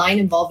this headline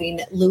involving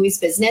Louis'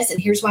 business, and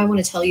here's why I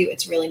want to tell you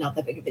it's really not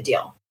that big of a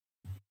deal.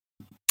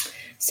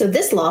 So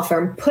this law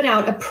firm put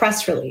out a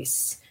press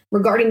release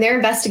regarding their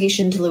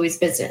investigation into Louis'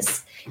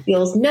 business.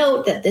 You'll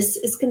note that this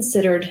is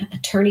considered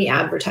attorney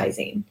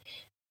advertising.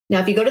 Now,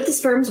 if you go to this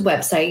firm's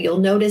website, you'll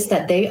notice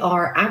that they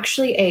are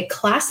actually a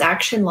class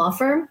action law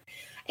firm,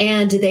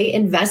 and they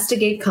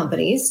investigate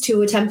companies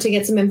to attempt to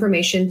get some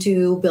information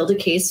to build a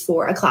case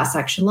for a class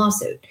action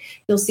lawsuit.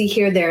 You'll see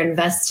here they're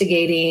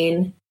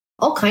investigating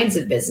all kinds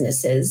of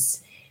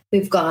businesses.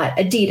 We've got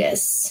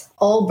Adidas,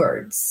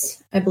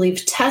 Allbirds, I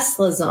believe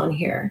Tesla's on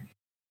here.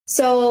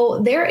 So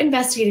they're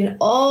investigating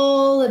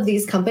all of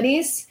these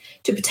companies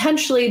to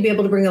potentially be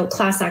able to bring a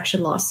class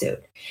action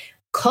lawsuit.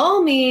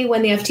 Call me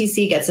when the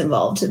FTC gets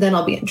involved, then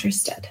I'll be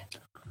interested.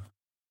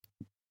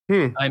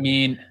 I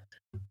mean,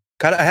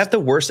 God, I have the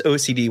worst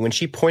OCD. When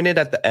she pointed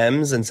at the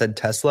M's and said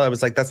Tesla, I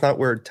was like, that's not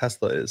where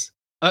Tesla is.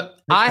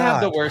 I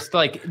have the worst,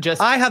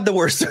 I have the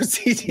worst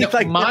OCD.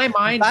 Like, my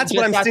mind. That's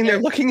what I'm sitting there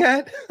looking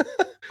at.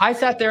 I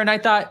sat there and I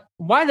thought,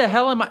 why the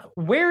hell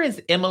where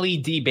is Emily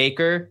D.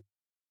 Baker?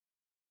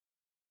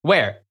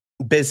 Where?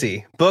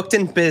 Busy. Booked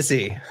and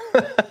busy.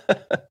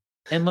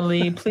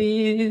 Emily,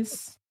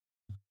 please.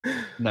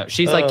 No,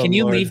 she's like, can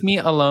you leave me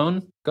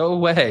alone? Go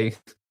away.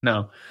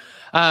 No.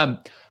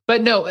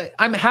 But no,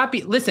 I'm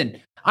happy.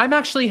 Listen, I'm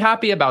actually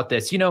happy about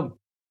this.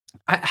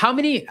 How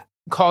many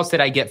calls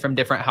did I get from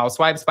different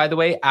housewives, by the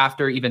way,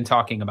 after even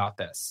talking about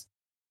this?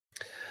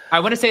 I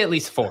want to say at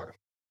least 4.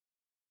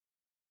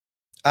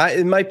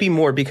 It might be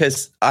more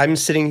because I'm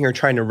sitting here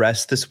trying to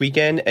rest this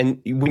weekend. And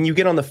when you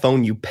get on the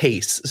phone, you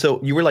pace. So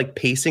you were like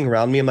pacing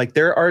around me. I'm like,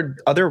 there are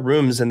other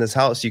rooms in this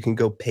house you can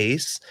go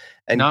pace.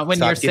 And not when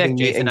you're sick,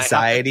 Jason.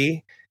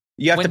 Anxiety.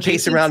 You have to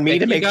pace around me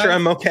to make sure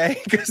I'm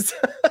okay.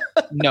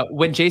 No,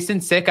 when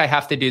Jason's sick, I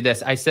have to do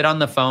this. I sit on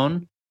the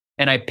phone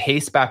and I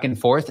pace back and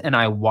forth and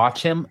I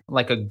watch him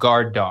like a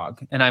guard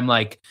dog. And I'm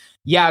like,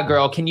 yeah,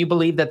 girl, can you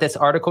believe that this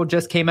article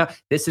just came out?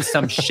 This is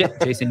some shit,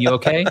 Jason. You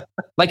okay?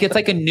 Like, it's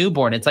like a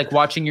newborn. It's like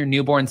watching your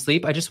newborn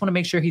sleep. I just want to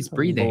make sure he's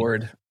breathing.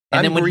 Lord.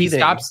 And then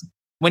I'm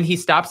when he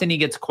stops and he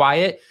gets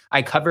quiet,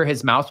 I cover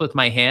his mouth with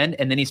my hand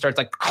and then he starts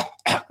like,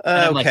 and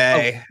I'm like,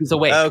 oh, he's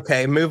awake.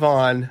 Okay, move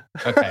on.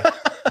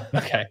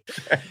 Okay.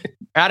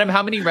 Adam,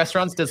 how many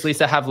restaurants does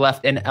Lisa have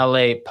left in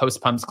LA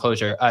post Pump's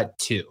closure?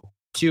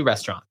 Two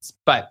restaurants.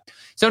 But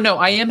so no,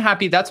 I am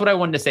happy. That's what I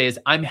wanted to say is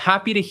I'm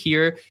happy to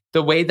hear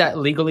the way that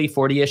Legally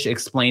 40ish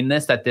explained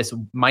this, that this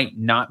might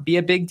not be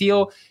a big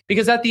deal.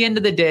 Because at the end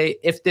of the day,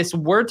 if this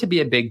were to be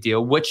a big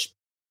deal, which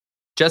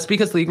just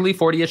because Legally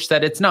 40ish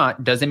said it's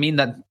not, doesn't mean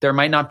that there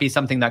might not be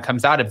something that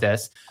comes out of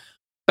this.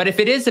 But if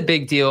it is a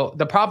big deal,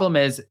 the problem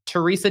is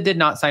Teresa did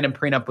not sign a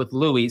prenup with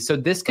Louis. So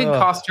this could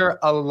cost her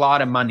a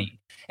lot of money.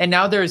 And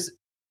now there's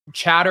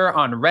chatter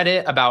on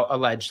Reddit about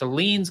alleged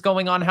liens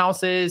going on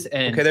houses.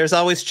 And okay, there's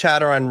always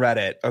chatter on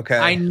Reddit. Okay,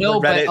 I know,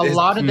 Reddit but a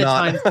lot of the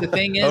times the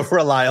thing is a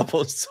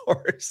reliable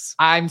source.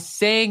 I'm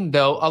saying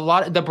though, a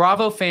lot of the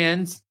Bravo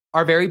fans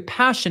are very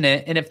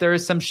passionate, and if there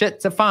is some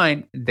shit to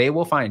find, they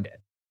will find it.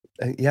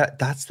 Yeah,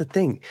 that's the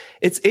thing.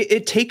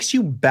 It takes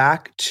you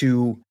back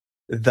to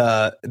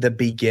the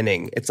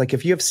beginning. It's like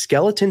if you have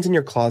skeletons in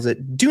your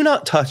closet, do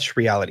not touch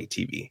reality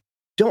TV.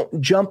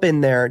 Don't jump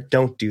in there.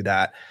 Don't do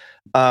that.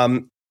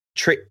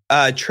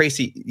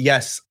 Tracy,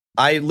 yes,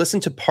 I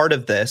listened to part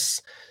of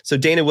this. So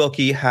Dana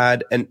Wilkie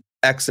had an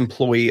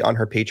ex-employee on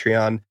her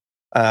Patreon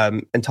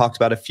and talked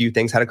about a few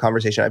things, had a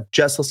conversation. I've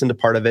just listened to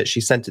part of it.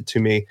 She sent it to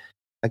me.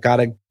 I got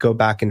to go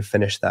back and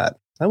finish that.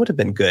 That would have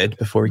been good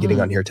before getting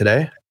on here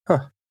today.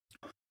 Huh.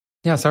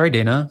 Yeah, sorry,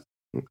 Dana.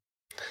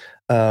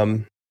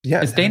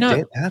 Yeah, is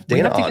Dana? Have we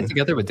Dana have to on. get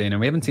together with Dana.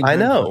 We haven't seen. I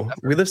know.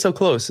 We live so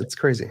close. It's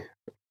crazy.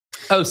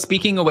 Oh,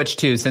 speaking of which,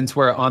 too, since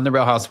we're on the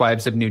Real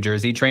Housewives of New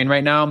Jersey train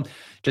right now,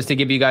 just to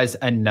give you guys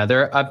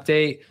another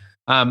update,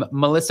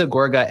 Melissa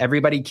Gorga,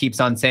 everybody keeps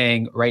on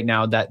saying right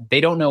now that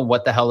they don't know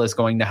what the hell is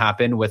going to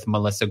happen with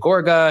Melissa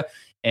Gorga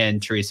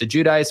and Teresa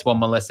Giudice. Will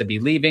Melissa be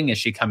leaving? Is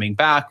she coming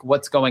back?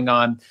 What's going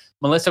on?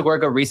 Melissa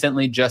Gorga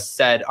recently just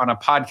said on a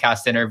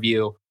podcast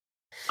interview,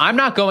 I'm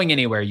not going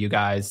anywhere, you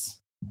guys.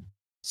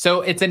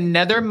 So it's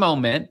another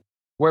moment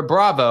where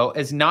Bravo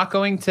is they're not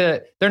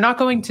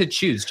going to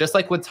choose, just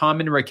like with Tom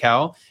and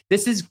Raquel.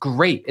 This is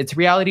great. It's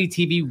reality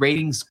TV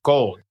ratings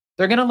gold.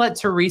 They're going to let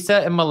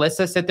Teresa and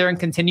Melissa sit there and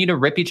continue to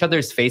rip each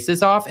other's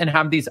faces off and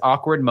have these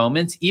awkward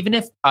moments. Even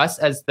if us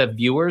as the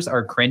viewers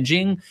are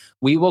cringing,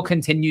 we will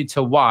continue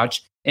to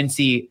watch and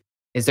see,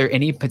 is there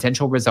any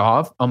potential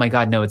resolve? Oh my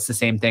God, no, it's the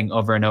same thing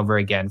over and over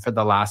again for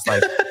the last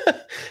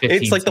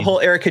it's like the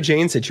whole Erica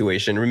Jane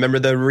situation. Remember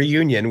the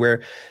reunion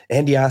where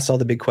Andy asked all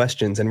the big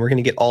questions and we're going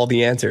to get all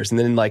the answers. And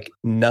then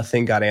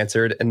nothing got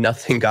answered and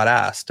nothing got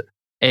asked.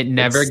 It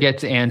never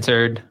gets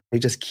answered. They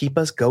just keep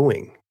us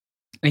going.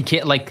 I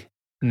can't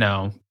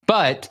no.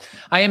 But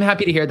I am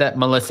happy to hear that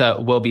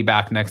Melissa will be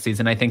back next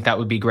season. I think that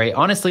would be great.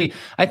 Honestly,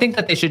 I think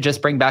that they should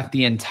just bring back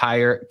the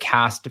entire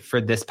cast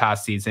for this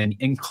past season,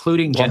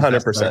 including Jen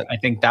 100%. Fessler. I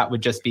think that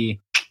would just be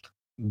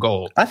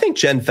gold. I think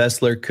Jen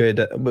Fessler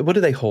could. What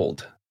do they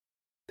hold?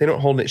 They don't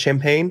hold it.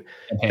 Champagne?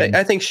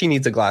 I think she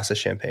needs a glass of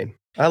champagne.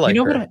 I like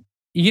her.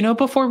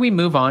 Before we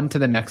move on to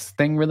the next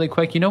thing really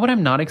quick, you know what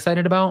I'm not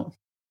excited about?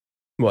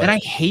 What? And I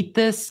hate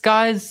this,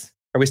 guys.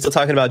 Are we still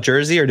talking about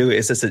Jersey or do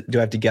I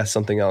have to guess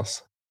something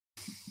else?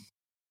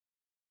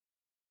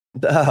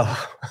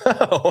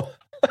 Oh.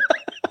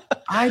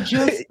 I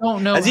just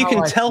don't know. As you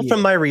can tell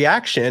from my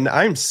reaction,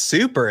 I'm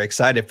super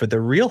excited for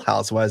the Real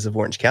Housewives of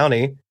Orange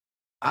County.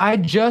 I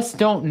just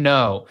don't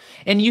know.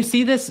 And you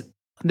see this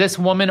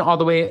woman all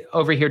the way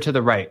over here to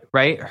the right?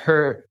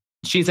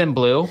 She's in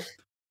blue.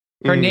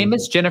 Her name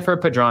is Jennifer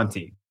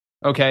Padranti.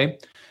 Okay.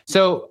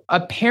 So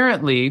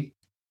apparently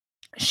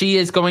she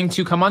is going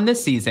to come on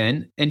this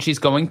season and she's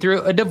going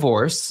through a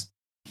divorce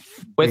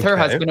with her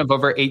husband of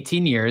over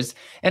 18 years.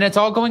 And it's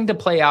all going to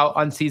play out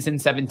on season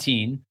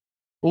 17.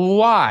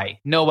 Why,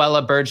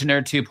 Noella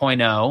Bergener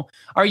 2.0,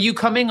 are you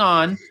coming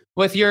on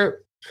with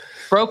your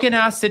broken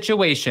ass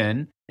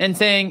situation and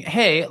saying,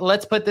 hey,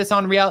 let's put this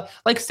on reality?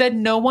 Said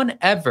no one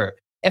ever.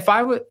 I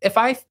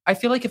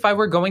feel like if I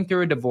were going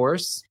through a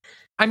divorce,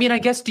 I mean, I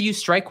guess, do you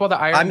strike while the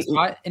iron's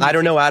hot? I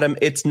don't know, Adam.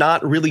 It's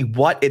not really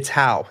what, it's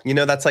how.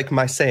 That's like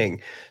my saying.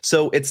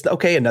 So it's,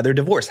 okay, another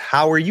divorce.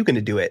 How are you going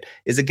to do it?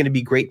 Is it going to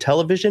be great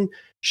television?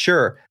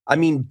 Sure. I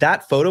mean,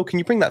 that photo, can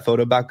you bring that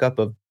photo back up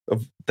of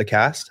the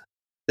cast?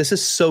 This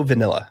is so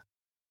vanilla.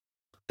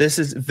 This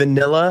is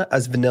vanilla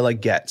as vanilla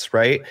gets,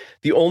 right?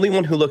 The only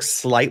one who looks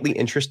slightly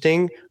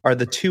interesting are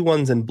the two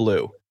ones in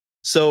blue.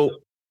 So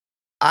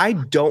I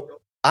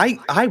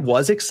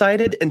was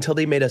excited until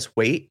they made us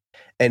wait.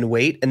 And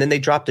then they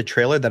dropped a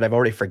trailer that I've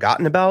already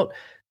forgotten about.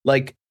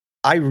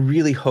 I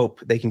really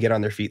hope they can get on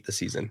their feet this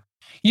season.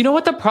 You know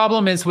what the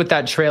problem is with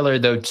that trailer,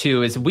 though,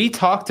 too, is we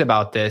talked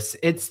about this.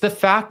 It's the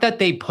fact that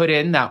they put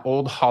in that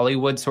old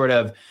Hollywood sort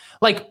of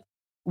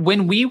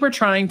when we were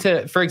trying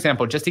to, for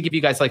example, just to give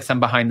you guys like some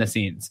behind the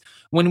scenes,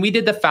 when we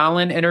did the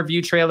Fallon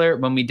interview trailer,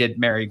 when we did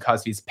Mary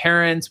Cosby's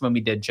parents, when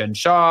we did Jen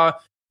Shaw,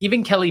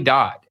 even Kelly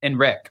Dodd and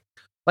Rick,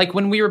 like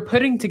when we were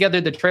putting together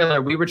the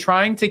trailer, we were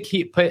trying to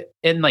put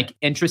in like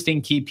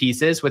interesting key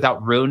pieces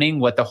without ruining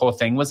what the whole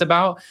thing was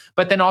about,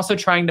 but then also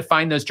trying to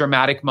find those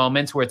dramatic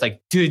moments where it's like,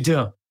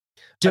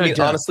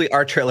 honestly,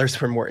 our trailers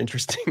were more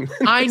interesting.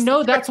 I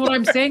know, that's what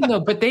I'm saying though,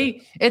 but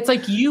it's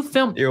like you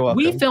filmed, You're welcome.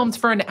 we filmed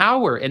for an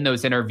hour in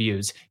those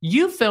interviews.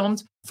 You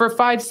filmed for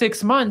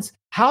 5-6 months.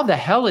 How the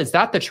hell is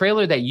that the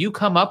trailer that you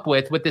come up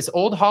with this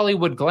old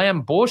Hollywood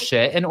glam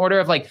bullshit in order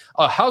of like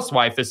a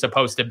housewife is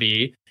supposed to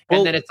be?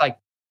 And then it's like,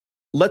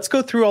 let's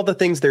go through all the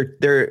things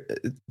they're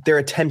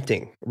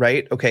attempting,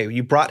 right? Okay,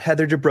 you brought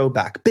Heather Dubrow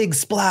back. Big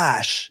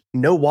splash,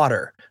 no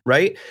water,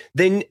 right?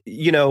 Then,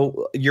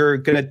 you're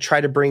going to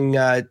try to bring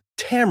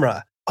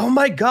Tamra. Oh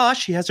my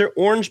gosh, she has her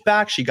orange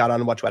back. She got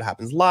on Watch What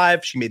Happens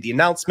Live. She made the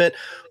announcement.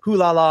 Hoo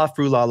la la,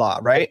 frou la la,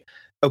 right?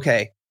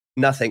 Okay,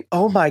 nothing.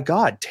 Oh my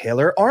God,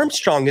 Taylor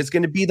Armstrong is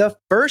going to be the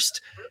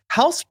first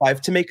housewife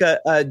to make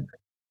a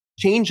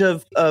change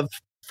of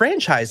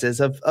franchises,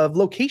 of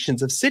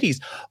locations, of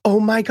cities. Oh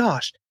my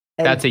gosh.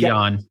 And that's a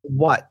yawn.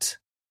 What?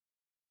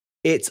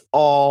 It's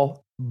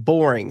all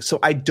boring. So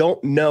I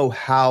don't know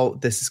how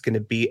this is going to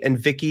be. And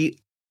Vicky,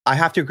 I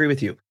have to agree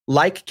with you.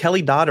 Like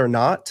Kelly Dodd or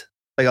not,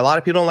 like a lot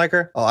of people don't like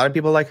her. A lot of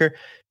people like her.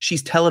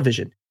 She's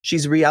television.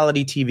 She's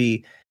reality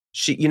TV.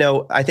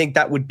 I think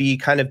that would be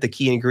kind of the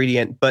key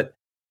ingredient, but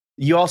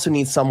you also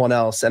need someone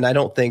else. And I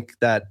don't think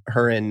that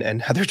her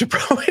and Heather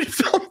Dubrow would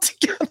film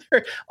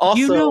together.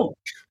 Also,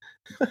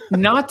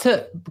 not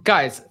to,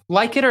 guys,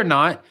 like it or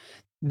not,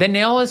 the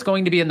nail is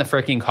going to be in the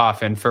freaking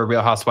coffin for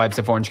Real Housewives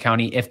of Orange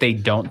County if they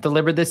don't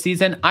deliver this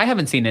season. I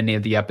haven't seen any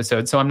of the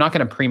episodes, so I'm not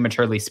going to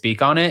prematurely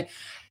speak on it.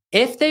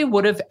 If they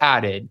would have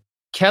added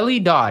Kelly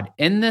Dodd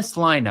in this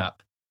lineup,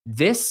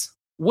 this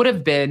would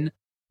have been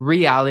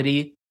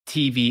reality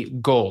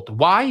TV gold.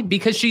 Why?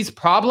 Because she's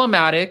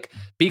problematic,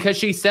 because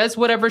she says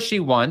whatever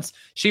she wants.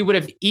 She would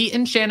have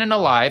eaten Shannon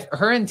alive.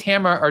 Her and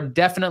Tamra are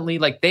definitely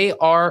like, they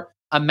are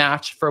a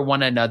match for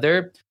one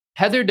another.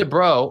 Heather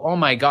Dubrow, oh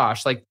my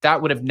gosh, like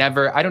that would have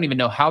never, I don't even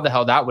know how the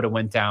hell that would have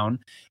went down.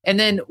 And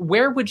then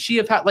where would she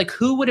have had, like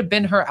who would have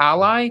been her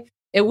ally?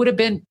 It would have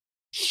been,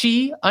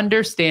 she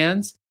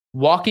understands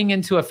walking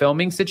into a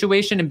filming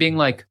situation and being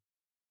like,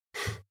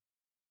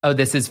 oh,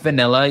 this is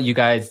vanilla. You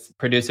guys,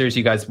 producers,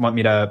 you guys want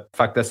me to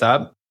fuck this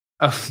up?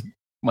 Oh,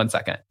 1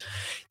 second.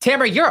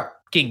 Tamra, you're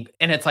fucking,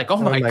 and it's like, oh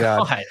my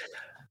God.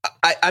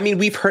 I mean,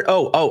 we've heard,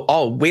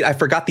 wait, I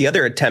forgot the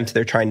other attempt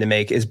they're trying to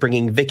make is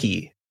bringing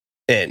Vicky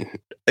in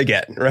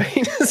again,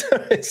 right?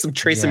 Some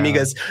Trace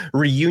Amigas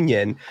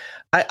reunion.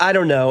 I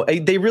don't know.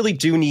 They really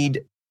do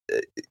need,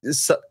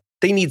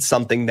 they need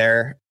something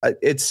there.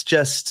 It's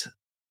just,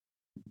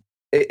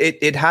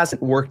 it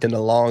hasn't worked in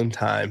a long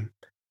time.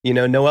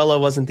 Noella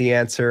wasn't the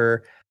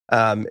answer.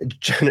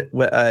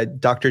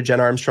 Dr. Jen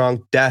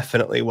Armstrong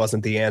definitely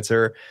wasn't the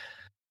answer.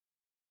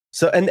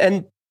 So,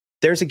 and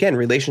there's again,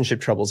 relationship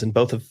troubles in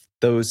both of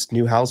those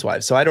new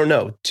housewives. So I don't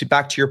know.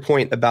 Back to your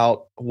point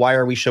about why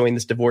are we showing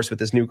this divorce with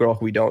this new girl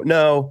who we don't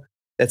know?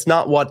 It's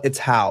not what, it's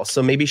how.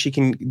 So maybe she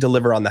can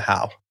deliver on the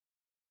how.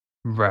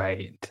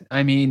 Right.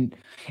 I mean,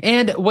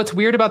 and what's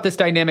weird about this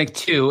dynamic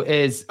too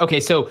is, okay,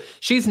 so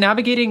she's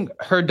navigating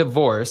her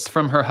divorce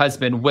from her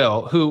husband,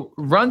 Will, who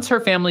runs her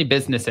family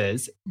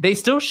businesses. They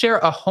still share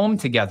a home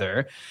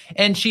together.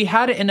 And she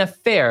had an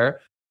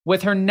affair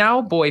with her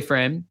now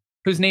boyfriend,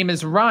 whose name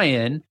is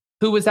Ryan,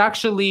 who was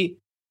actually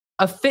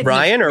a fitness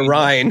Ryan or trainer.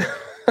 Ryan?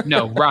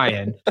 No,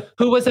 Ryan,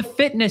 who was a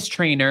fitness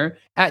trainer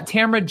at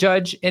Tamra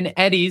Judge and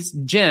Eddie's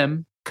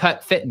gym,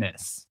 Cut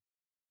Fitness.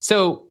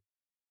 So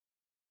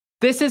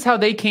this is how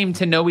they came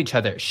to know each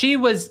other. She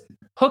was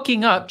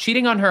hooking up,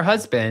 cheating on her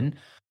husband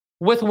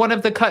with one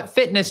of the Cut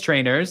Fitness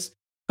trainers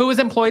who was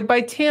employed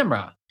by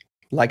Tamra.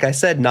 Like I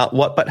said, not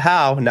what, but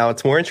how. Now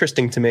it's more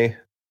interesting to me.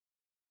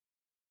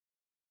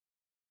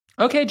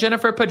 Okay,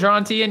 Jennifer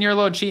Padronti and your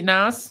little cheating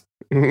ass.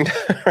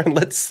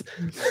 Let's.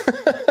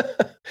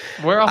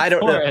 We're all I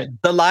don't for know. it.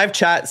 The live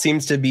chat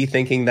seems to be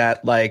thinking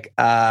that like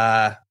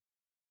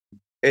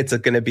it's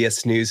going to be a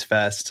snooze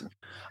fest.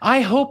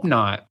 I hope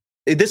not.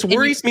 This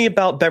worries me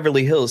about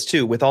Beverly Hills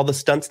too, with all the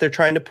stunts they're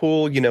trying to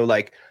pull.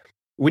 Like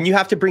when you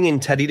have to bring in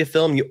Teddy to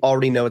film, you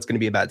already know it's going to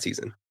be a bad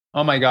season.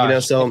 Oh my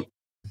gosh. So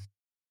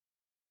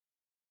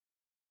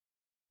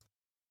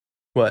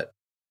what?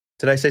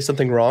 Did I say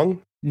something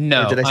wrong?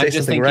 No, or did I say I'm just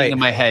something thinking right? in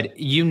my head,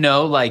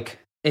 like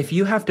if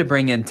you have to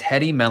bring in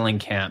Teddy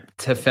Mellencamp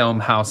to film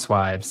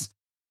Housewives,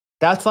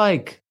 that's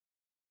like,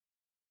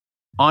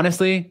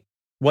 honestly,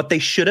 what they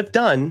should have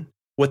done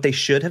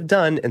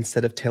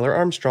instead of Taylor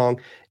Armstrong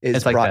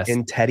is like brought this.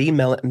 in Teddy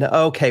Mellencamp.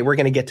 Okay, we're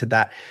going to get to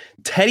that.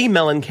 Teddy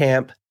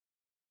Mellencamp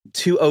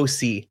to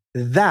OC.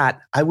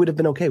 That I would have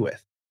been okay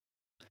with.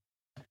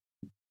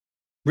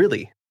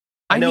 Really?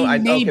 I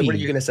mean, maybe. Okay, what are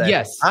you going to say?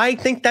 Yes. I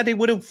think that it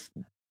would have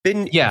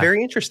been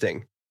very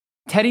interesting.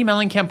 Teddy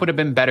Mellencamp would have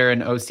been better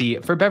in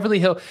OC for Beverly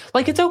Hill.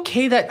 Like, it's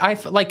okay that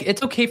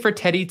it's okay for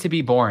Teddy to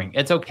be boring.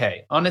 It's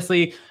okay.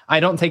 Honestly, I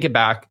don't take it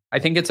back. I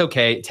think it's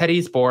okay.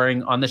 Teddy's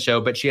boring on the show,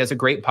 but she has a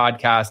great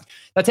podcast.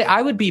 That's it.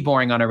 I would be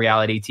boring on a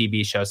reality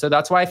TV show. So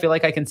that's why I feel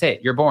like I can say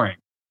it. You're boring.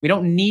 We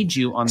don't need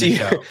you on the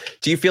show.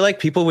 Do you feel like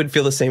people would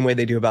feel the same way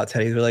they do about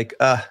Teddy? They're like,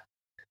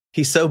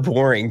 he's so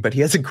boring, but he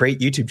has a great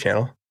YouTube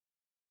channel.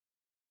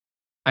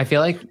 I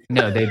feel like,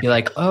 no, they'd be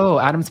like, oh,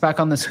 Adam's back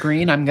on the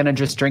screen. I'm going to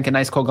just drink a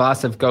nice cold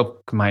glass of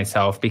Coke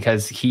myself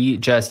because he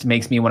just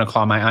makes me want to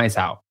claw my eyes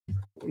out.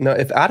 No,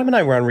 if Adam and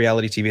I were on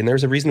reality TV, and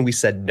there's a reason we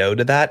said no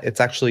to that, it's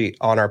actually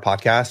on our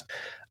podcast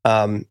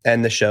and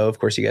the show, of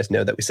course, you guys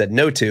know that we said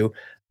no to,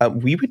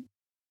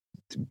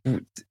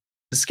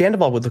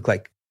 Scandival would look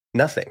like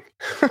nothing.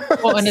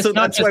 Well, and it's so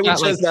not that's why we that,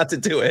 chose not to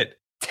do it.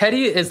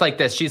 Teddy is like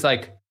this. She's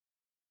like,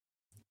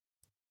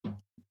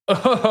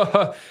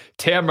 oh,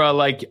 Tamra,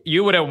 like,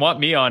 you wouldn't want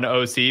me on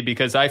OC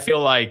because I feel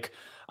like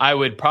I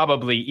would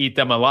probably eat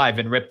them alive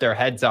and rip their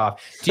heads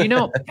off. Do you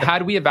know,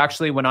 had we have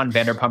actually went on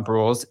Vanderpump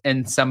Rules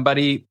and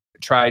somebody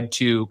tried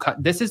to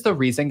cut, this is the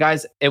reason,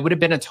 guys, it would have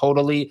been a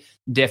totally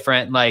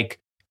different, like,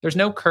 there's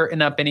no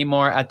curtain up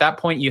anymore. At that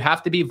point, you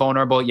have to be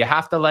vulnerable. You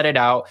have to let it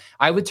out.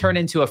 I would turn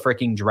into a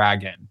freaking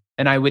dragon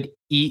and I would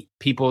eat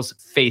people's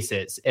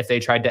faces if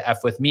they tried to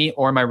F with me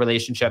or my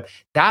relationship.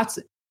 That's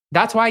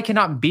why I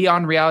cannot be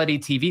on reality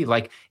TV.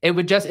 Like, it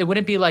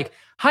wouldn't be like,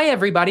 hi,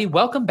 everybody,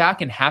 welcome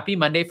back and happy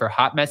Monday for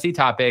Hot Messy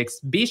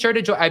Topics. Be sure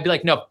to join. I'd be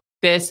like, no,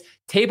 this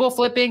table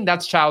flipping,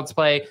 that's child's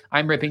play.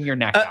 I'm ripping your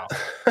neck out.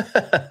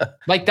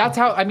 Like, that's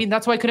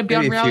why I couldn't be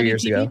on reality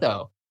TV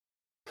though.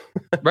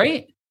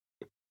 Right?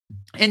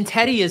 And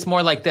Teddy is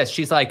more like this.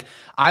 She's like,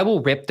 I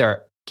will rip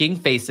their king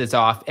faces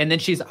off. And then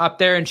she's up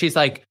there and she's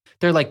like,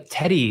 they're like,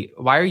 Teddy,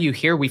 why are you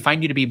here? We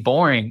find you to be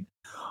boring.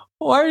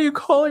 Why are you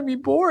calling me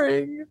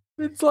boring?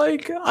 It's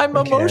like, I'm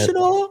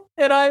emotional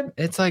and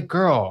it's like,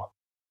 girl,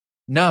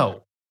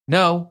 no.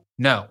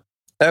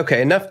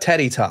 Okay, enough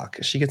Teddy talk.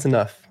 She gets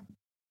enough.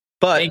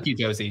 But thank you,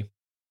 Josie.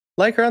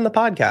 Like her on the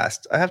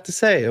podcast, I have to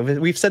say,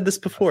 we've said this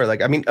before.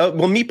 Like, I mean,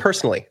 well, me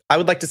personally, I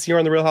would like to see her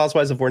on the Real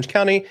Housewives of Orange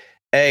County.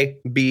 A,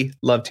 B,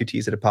 love to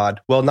tease it a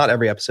pod. Well, not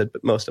every episode,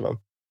 but most of them.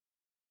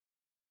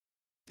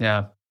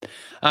 Yeah.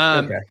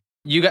 Okay.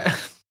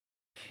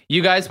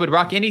 You guys would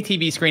rock any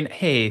TV screen.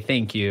 Hey,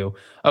 thank you.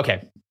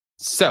 Okay.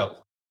 So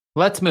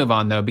let's move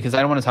on though, because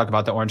I don't want to talk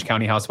about the Orange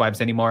County Housewives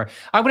anymore.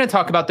 I want to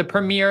talk about the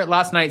premiere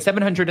last night,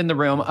 700 in the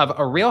Room, of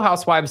A Real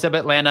Housewives of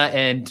Atlanta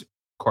and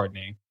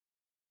Courtney.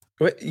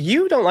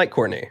 You don't like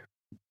Courtney.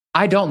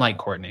 I don't like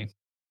Courtney.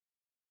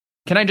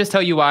 Can I just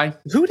tell you why?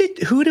 Who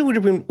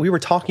did we were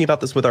talking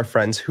about this with our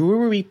friends? Who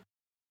were we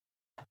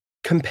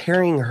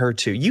comparing her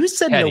to? You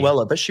said Teddy.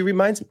 Noella, but she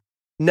reminds me.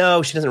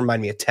 No, she doesn't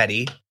remind me of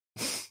Teddy.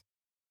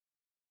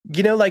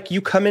 You know, like, you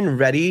come in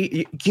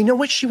ready. You know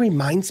what she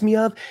reminds me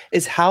of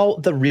is how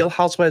the Real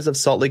Housewives of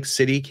Salt Lake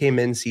City came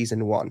in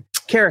season 1.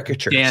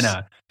 Caricatures.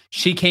 Dana.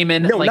 She came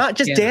in. No, like not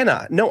just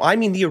Dana. No, I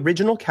mean the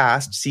original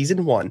cast,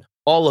 season 1.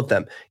 All of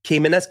them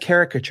came in as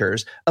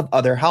caricatures of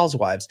other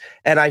housewives.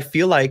 And I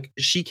feel like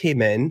she came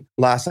in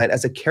last night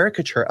as a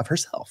caricature of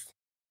herself.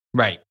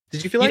 Right.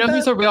 Did you feel like that? You know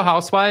who's a real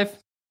housewife?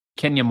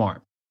 Kenya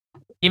Moore.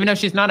 Even though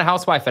she's not a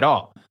housewife at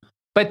all.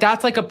 But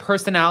that's like a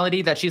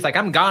personality that she's like,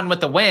 I'm gone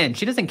with the wind.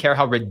 She doesn't care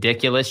how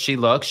ridiculous she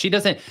looks. She's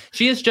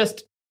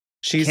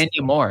Kenya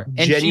Moore.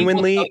 And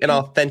genuinely and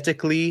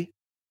authentically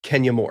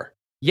Kenya Moore.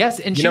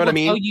 Yes, and she will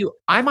tell you,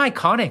 I'm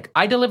iconic.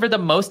 I deliver the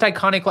most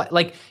iconic,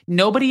 like,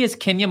 nobody is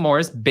Kenya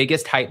Moore's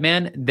biggest hype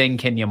man than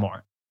Kenya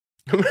Moore.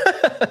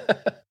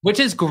 Which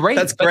is great.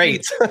 That's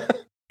great.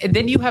 And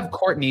then you have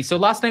Courtney. So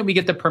last night we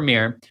get the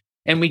premiere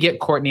and we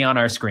get Courtney on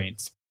our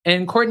screens.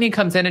 And Courtney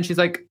comes in and she's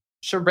like,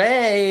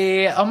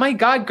 Sheree, oh my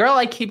God, girl,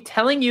 I keep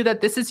telling you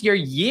that this is your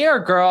year,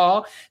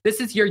 girl.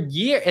 This is your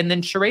year. And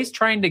then Sheree's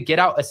trying to get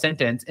out a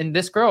sentence and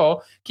this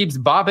girl keeps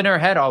bobbing her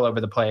head all over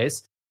the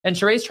place. And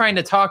Sheree's trying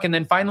to talk, and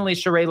then finally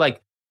Sheree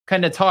like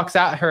kind of talks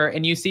at her,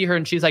 and you see her,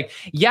 and she's like,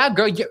 "Yeah,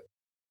 girl."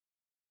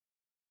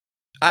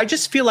 I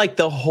just feel like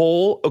the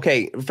whole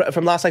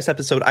from last night's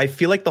episode, I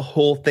feel like the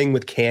whole thing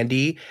with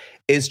Kandi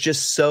is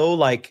just so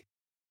like,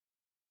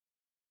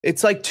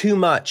 it's like too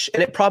much,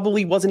 and it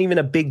probably wasn't even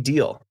a big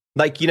deal.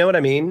 Like, you know what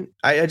I mean?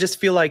 I just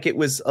feel like it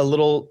was a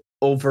little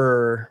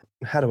over.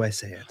 How do I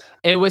say it?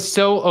 It was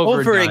so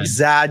over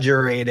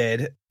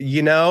exaggerated,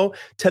 you know,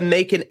 to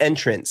make an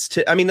entrance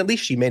at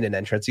least she made an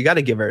entrance. You got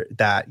to give her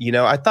that, you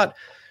know. I thought,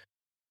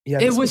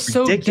 it was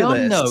so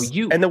ridiculous.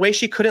 Dumb, though. And the way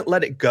she couldn't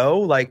let it go,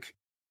 like,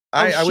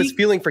 I was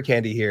feeling for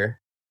Kandi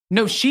here.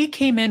 No, she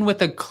came in with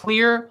a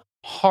clear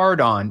hard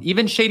on.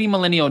 Even Shady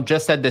Millennial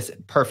just said this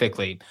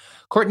perfectly.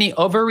 Courtney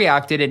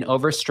overreacted and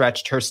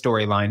overstretched her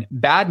storyline.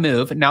 Bad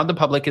move. Now the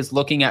public is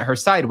looking at her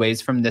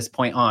sideways from this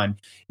point on.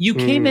 You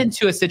came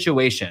into a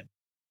situation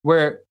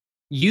where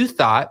you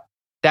thought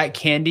that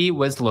Kandi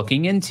was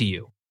looking into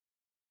you.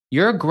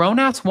 You're a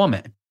grown-ass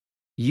woman.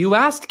 You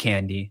asked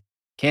Kandi.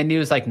 Kandi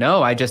was like,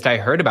 no, I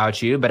heard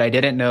about you, but I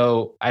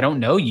don't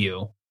know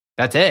you.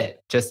 That's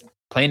it. Just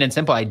plain and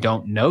simple, I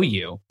don't know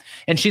you.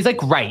 And she's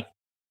like, right.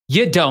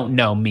 you don't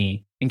know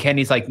me. And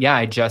Candy's like, yeah,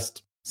 I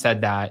just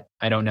said that.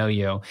 I don't know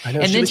you. I know,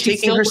 and she then was she's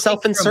taking still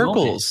herself in looking for a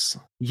moment. circles.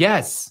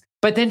 Yes.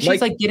 But then she's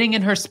like getting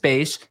in her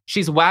space.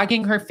 She's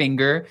wagging her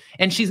finger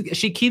and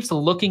she keeps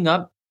looking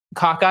up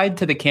cockeyed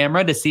to the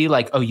camera to see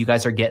like, oh, you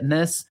guys are getting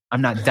this?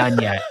 I'm not done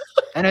yet.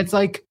 And it's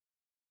like,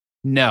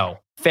 no,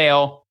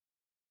 fail.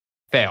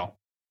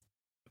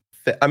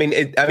 I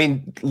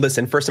mean,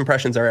 listen, first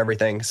impressions are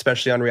everything,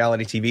 especially on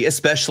reality TV,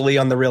 especially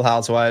on The Real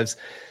Housewives.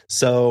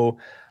 So,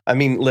 I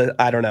mean,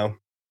 I don't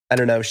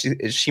know.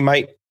 She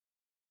might,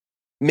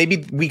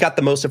 maybe we got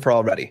the most of her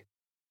already.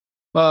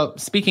 Well,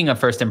 speaking of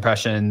first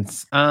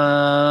impressions,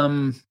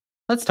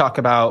 let's talk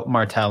about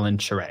Martell and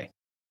Sheree.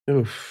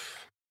 Oof.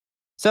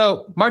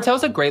 So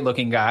Martell's a great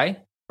looking guy,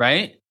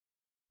 right?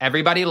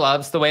 Everybody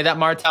loves the way that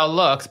Martell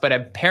looks, but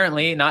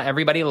apparently not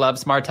everybody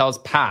loves Martell's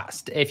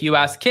past. If you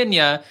ask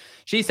Kenya,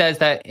 she says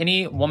that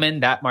any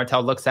woman that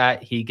Martell looks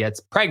at, he gets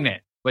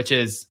pregnant, which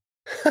is,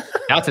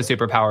 that's a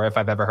superpower if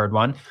I've ever heard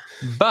one.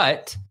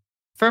 But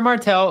for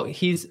Martell,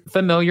 he's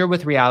familiar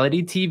with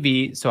reality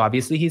TV, so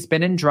obviously he's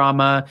been in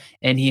drama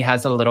and he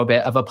has a little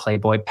bit of a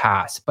Playboy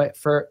past. But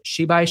for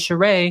She by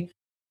Sheree,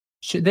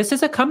 this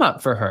is a come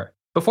up for her.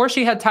 Before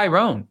she had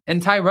Tyrone,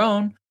 and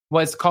Tyrone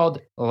was called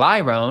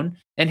Lyrone,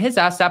 and his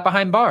ass sat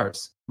behind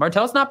bars.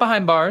 Martell's not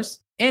behind bars,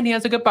 and he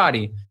has a good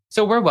body.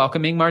 So we're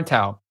welcoming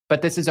Martell.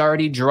 But this is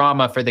already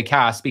drama for the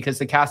cast because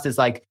the cast is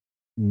like,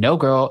 no,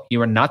 girl,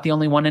 you are not the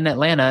only one in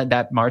Atlanta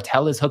that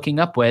Martell is hooking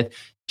up with,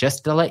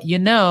 just to let you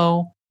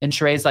know. And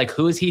Sheree's like,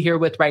 who is he here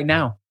with right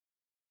now?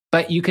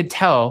 But you could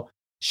tell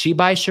She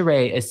by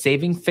Sheree is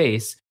saving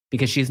face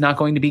because she's not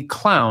going to be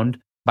clowned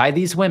by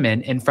these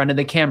women in front of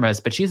the cameras,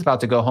 but she's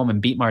about to go home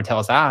and beat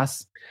Martell's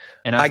ass.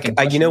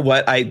 And you know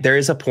what? There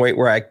is a point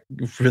where I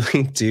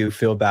really do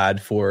feel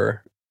bad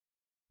for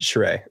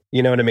Sheree.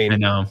 You know what I mean? I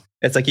know.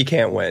 It's like you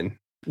can't win.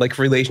 Like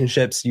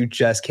relationships, you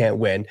just can't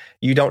win.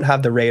 You don't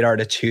have the radar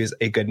to choose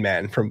a good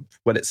man from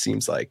what it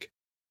seems like.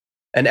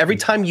 And every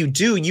time you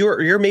do,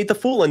 you're made the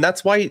fool. And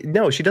that's why,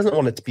 no, she doesn't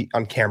want it to be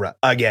on camera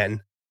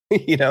again,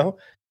 you know?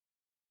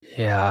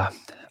 Yeah.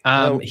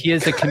 He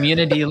is a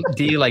community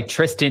D like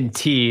Tristan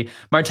T.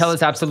 Martell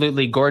is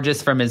absolutely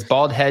gorgeous from his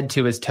bald head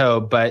to his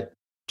toe, but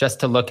just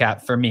to look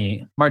at for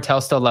me,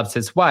 Martell still loves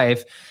his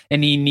wife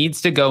and he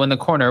needs to go in the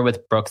corner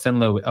with Brooks and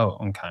Louis. Oh,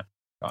 okay.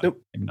 Nope.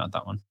 Maybe not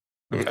that one.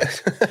 Okay.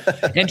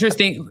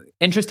 Interesting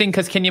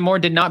because Kenya Moore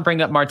did not bring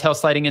up Martell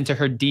sliding into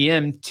her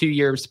DM 2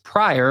 years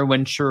prior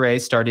when Sheree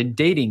started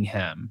dating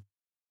him.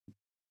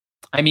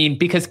 I mean,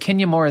 because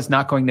Kenya Moore is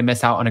not going to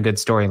miss out on a good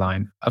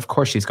storyline. Of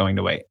course she's going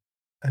to wait.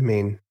 I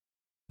mean,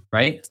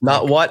 right? It's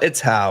not what,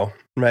 it's how,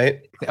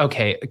 right?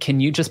 Okay, can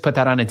you just put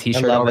that on a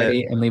t-shirt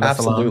already and leave us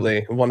alone?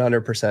 Absolutely,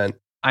 100%.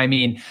 I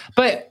mean,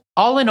 but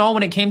all in all,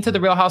 when it came to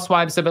the Real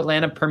Housewives of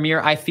Atlanta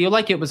premiere, I feel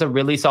like it was a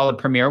really solid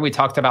premiere. We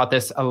talked about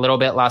this a little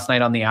bit last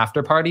night on the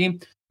after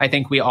party. I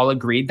think we all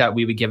agreed that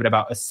we would give it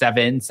about a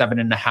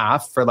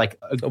 7.5 for like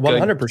a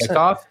 100% good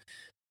kickoff.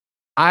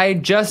 I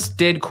just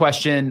did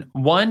question,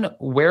 one,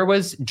 where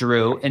was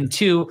Drew? And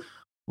two,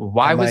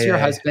 why was your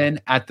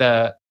husband at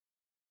the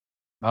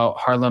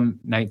Harlem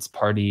Nights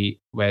party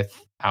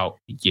without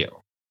you?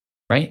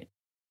 Right?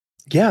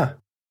 Yeah.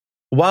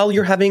 While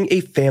you're having a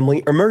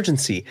family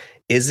emergency,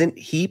 isn't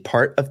he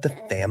part of the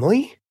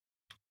family?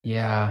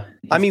 Yeah.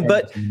 I mean,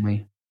 but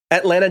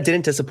Atlanta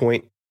didn't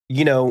disappoint.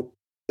 You know,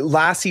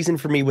 last season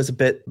for me was a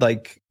bit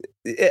like,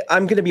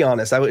 I'm going to be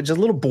honest, I was just a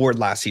little bored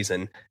last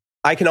season.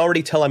 I can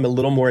already tell I'm a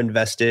little more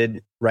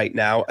invested right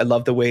now. I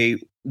love the way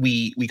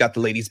we got the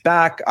ladies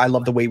back. I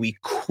love the way we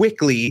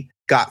quickly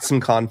got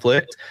some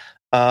conflict.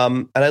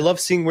 And I love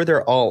seeing where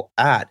they're all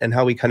at and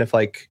how we kind of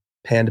like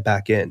panned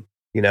back in,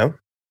 you know?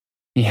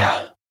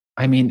 Yeah.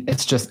 I mean,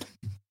 it's just...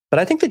 But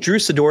I think the Drew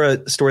Sidora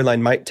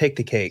storyline might take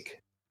the cake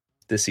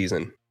this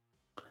season.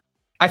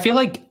 I feel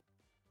like,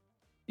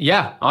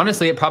 yeah,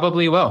 honestly, it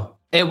probably will.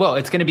 It will.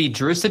 It's going to be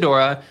Drew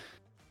Sidora,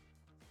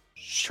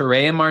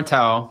 Sheree and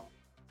Martell.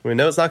 We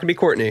know it's not going to be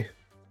Courtney.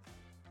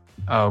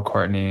 Oh,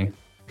 Courtney.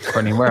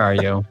 Courtney, where are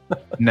you?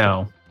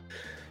 No.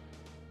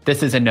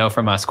 This is a no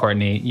from us,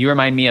 Courtney. You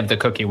remind me of the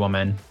Cookie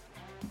Woman.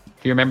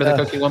 Do you remember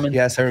the Cookie Woman?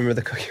 Yes, I remember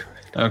the Cookie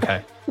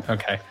Woman.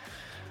 Okay.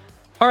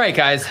 All right,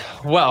 guys.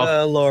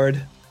 Well,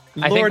 Lord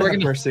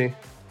have mercy.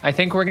 I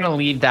think we're going to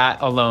leave that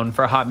alone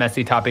for hot,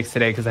 messy topics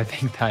today because I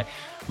think that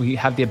we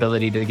have the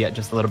ability to get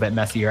just a little bit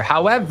messier.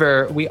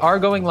 However, we are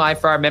going live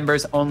for our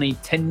members only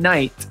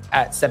tonight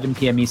at 7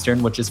 p.m.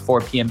 Eastern, which is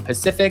 4 p.m.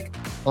 Pacific.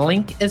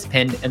 Link is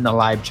pinned in the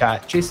live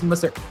chat. Jason,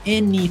 was there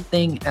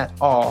anything at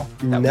all?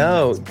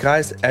 No,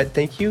 guys,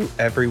 thank you,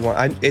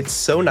 everyone. It's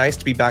so nice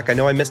to be back. I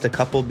know I missed a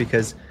couple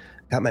because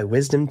I got my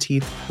wisdom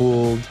teeth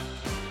pulled.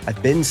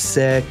 I've been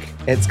sick.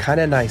 It's kind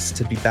of nice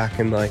to be back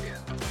in like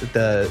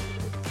the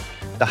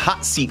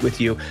hot seat with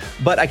you,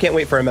 but I can't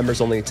wait for our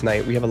members only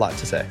tonight. We have a lot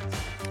to say.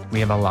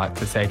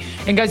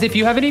 And guys, if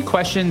you have any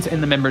questions in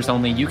the members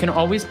only, you can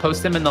always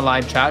post them in the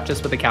live chat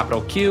just with a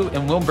capital Q,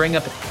 and we'll bring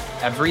up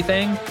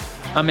everything.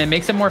 It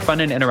makes it more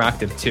fun and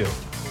interactive too.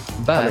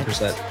 But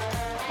 100%.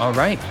 All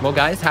right. Well,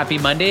 guys, happy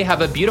Monday. Have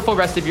a beautiful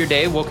rest of your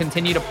day. We'll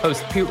continue to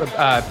post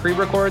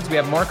pre-records. We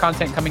have more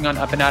content coming on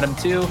Up and Adam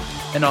too,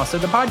 and also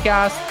the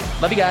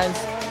podcast. Love you guys.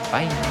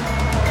 Bye.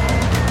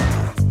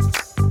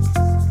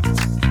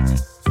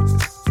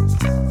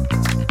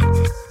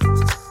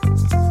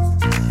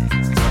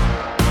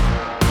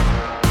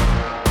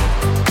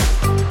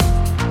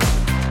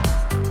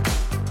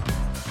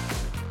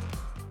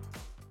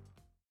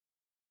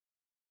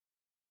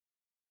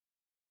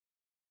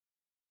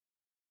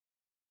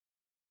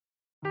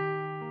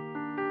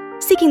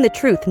 Seeking the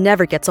truth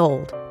never gets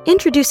old.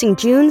 Introducing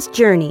June's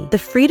Journey, the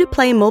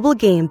free-to-play mobile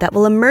game that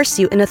will immerse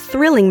you in a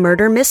thrilling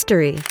murder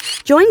mystery.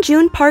 Join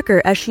June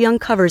Parker as she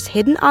uncovers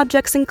hidden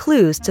objects and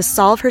clues to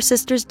solve her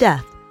sister's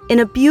death in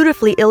a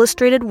beautifully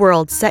illustrated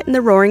world set in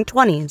the Roaring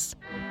 '20s.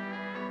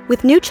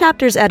 With new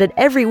chapters added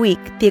every week,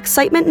 the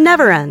excitement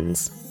never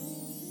ends.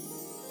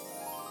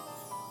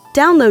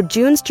 Download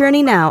June's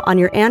Journey now on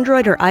your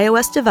Android or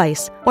iOS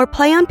device, or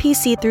play on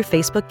PC through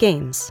Facebook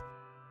Games.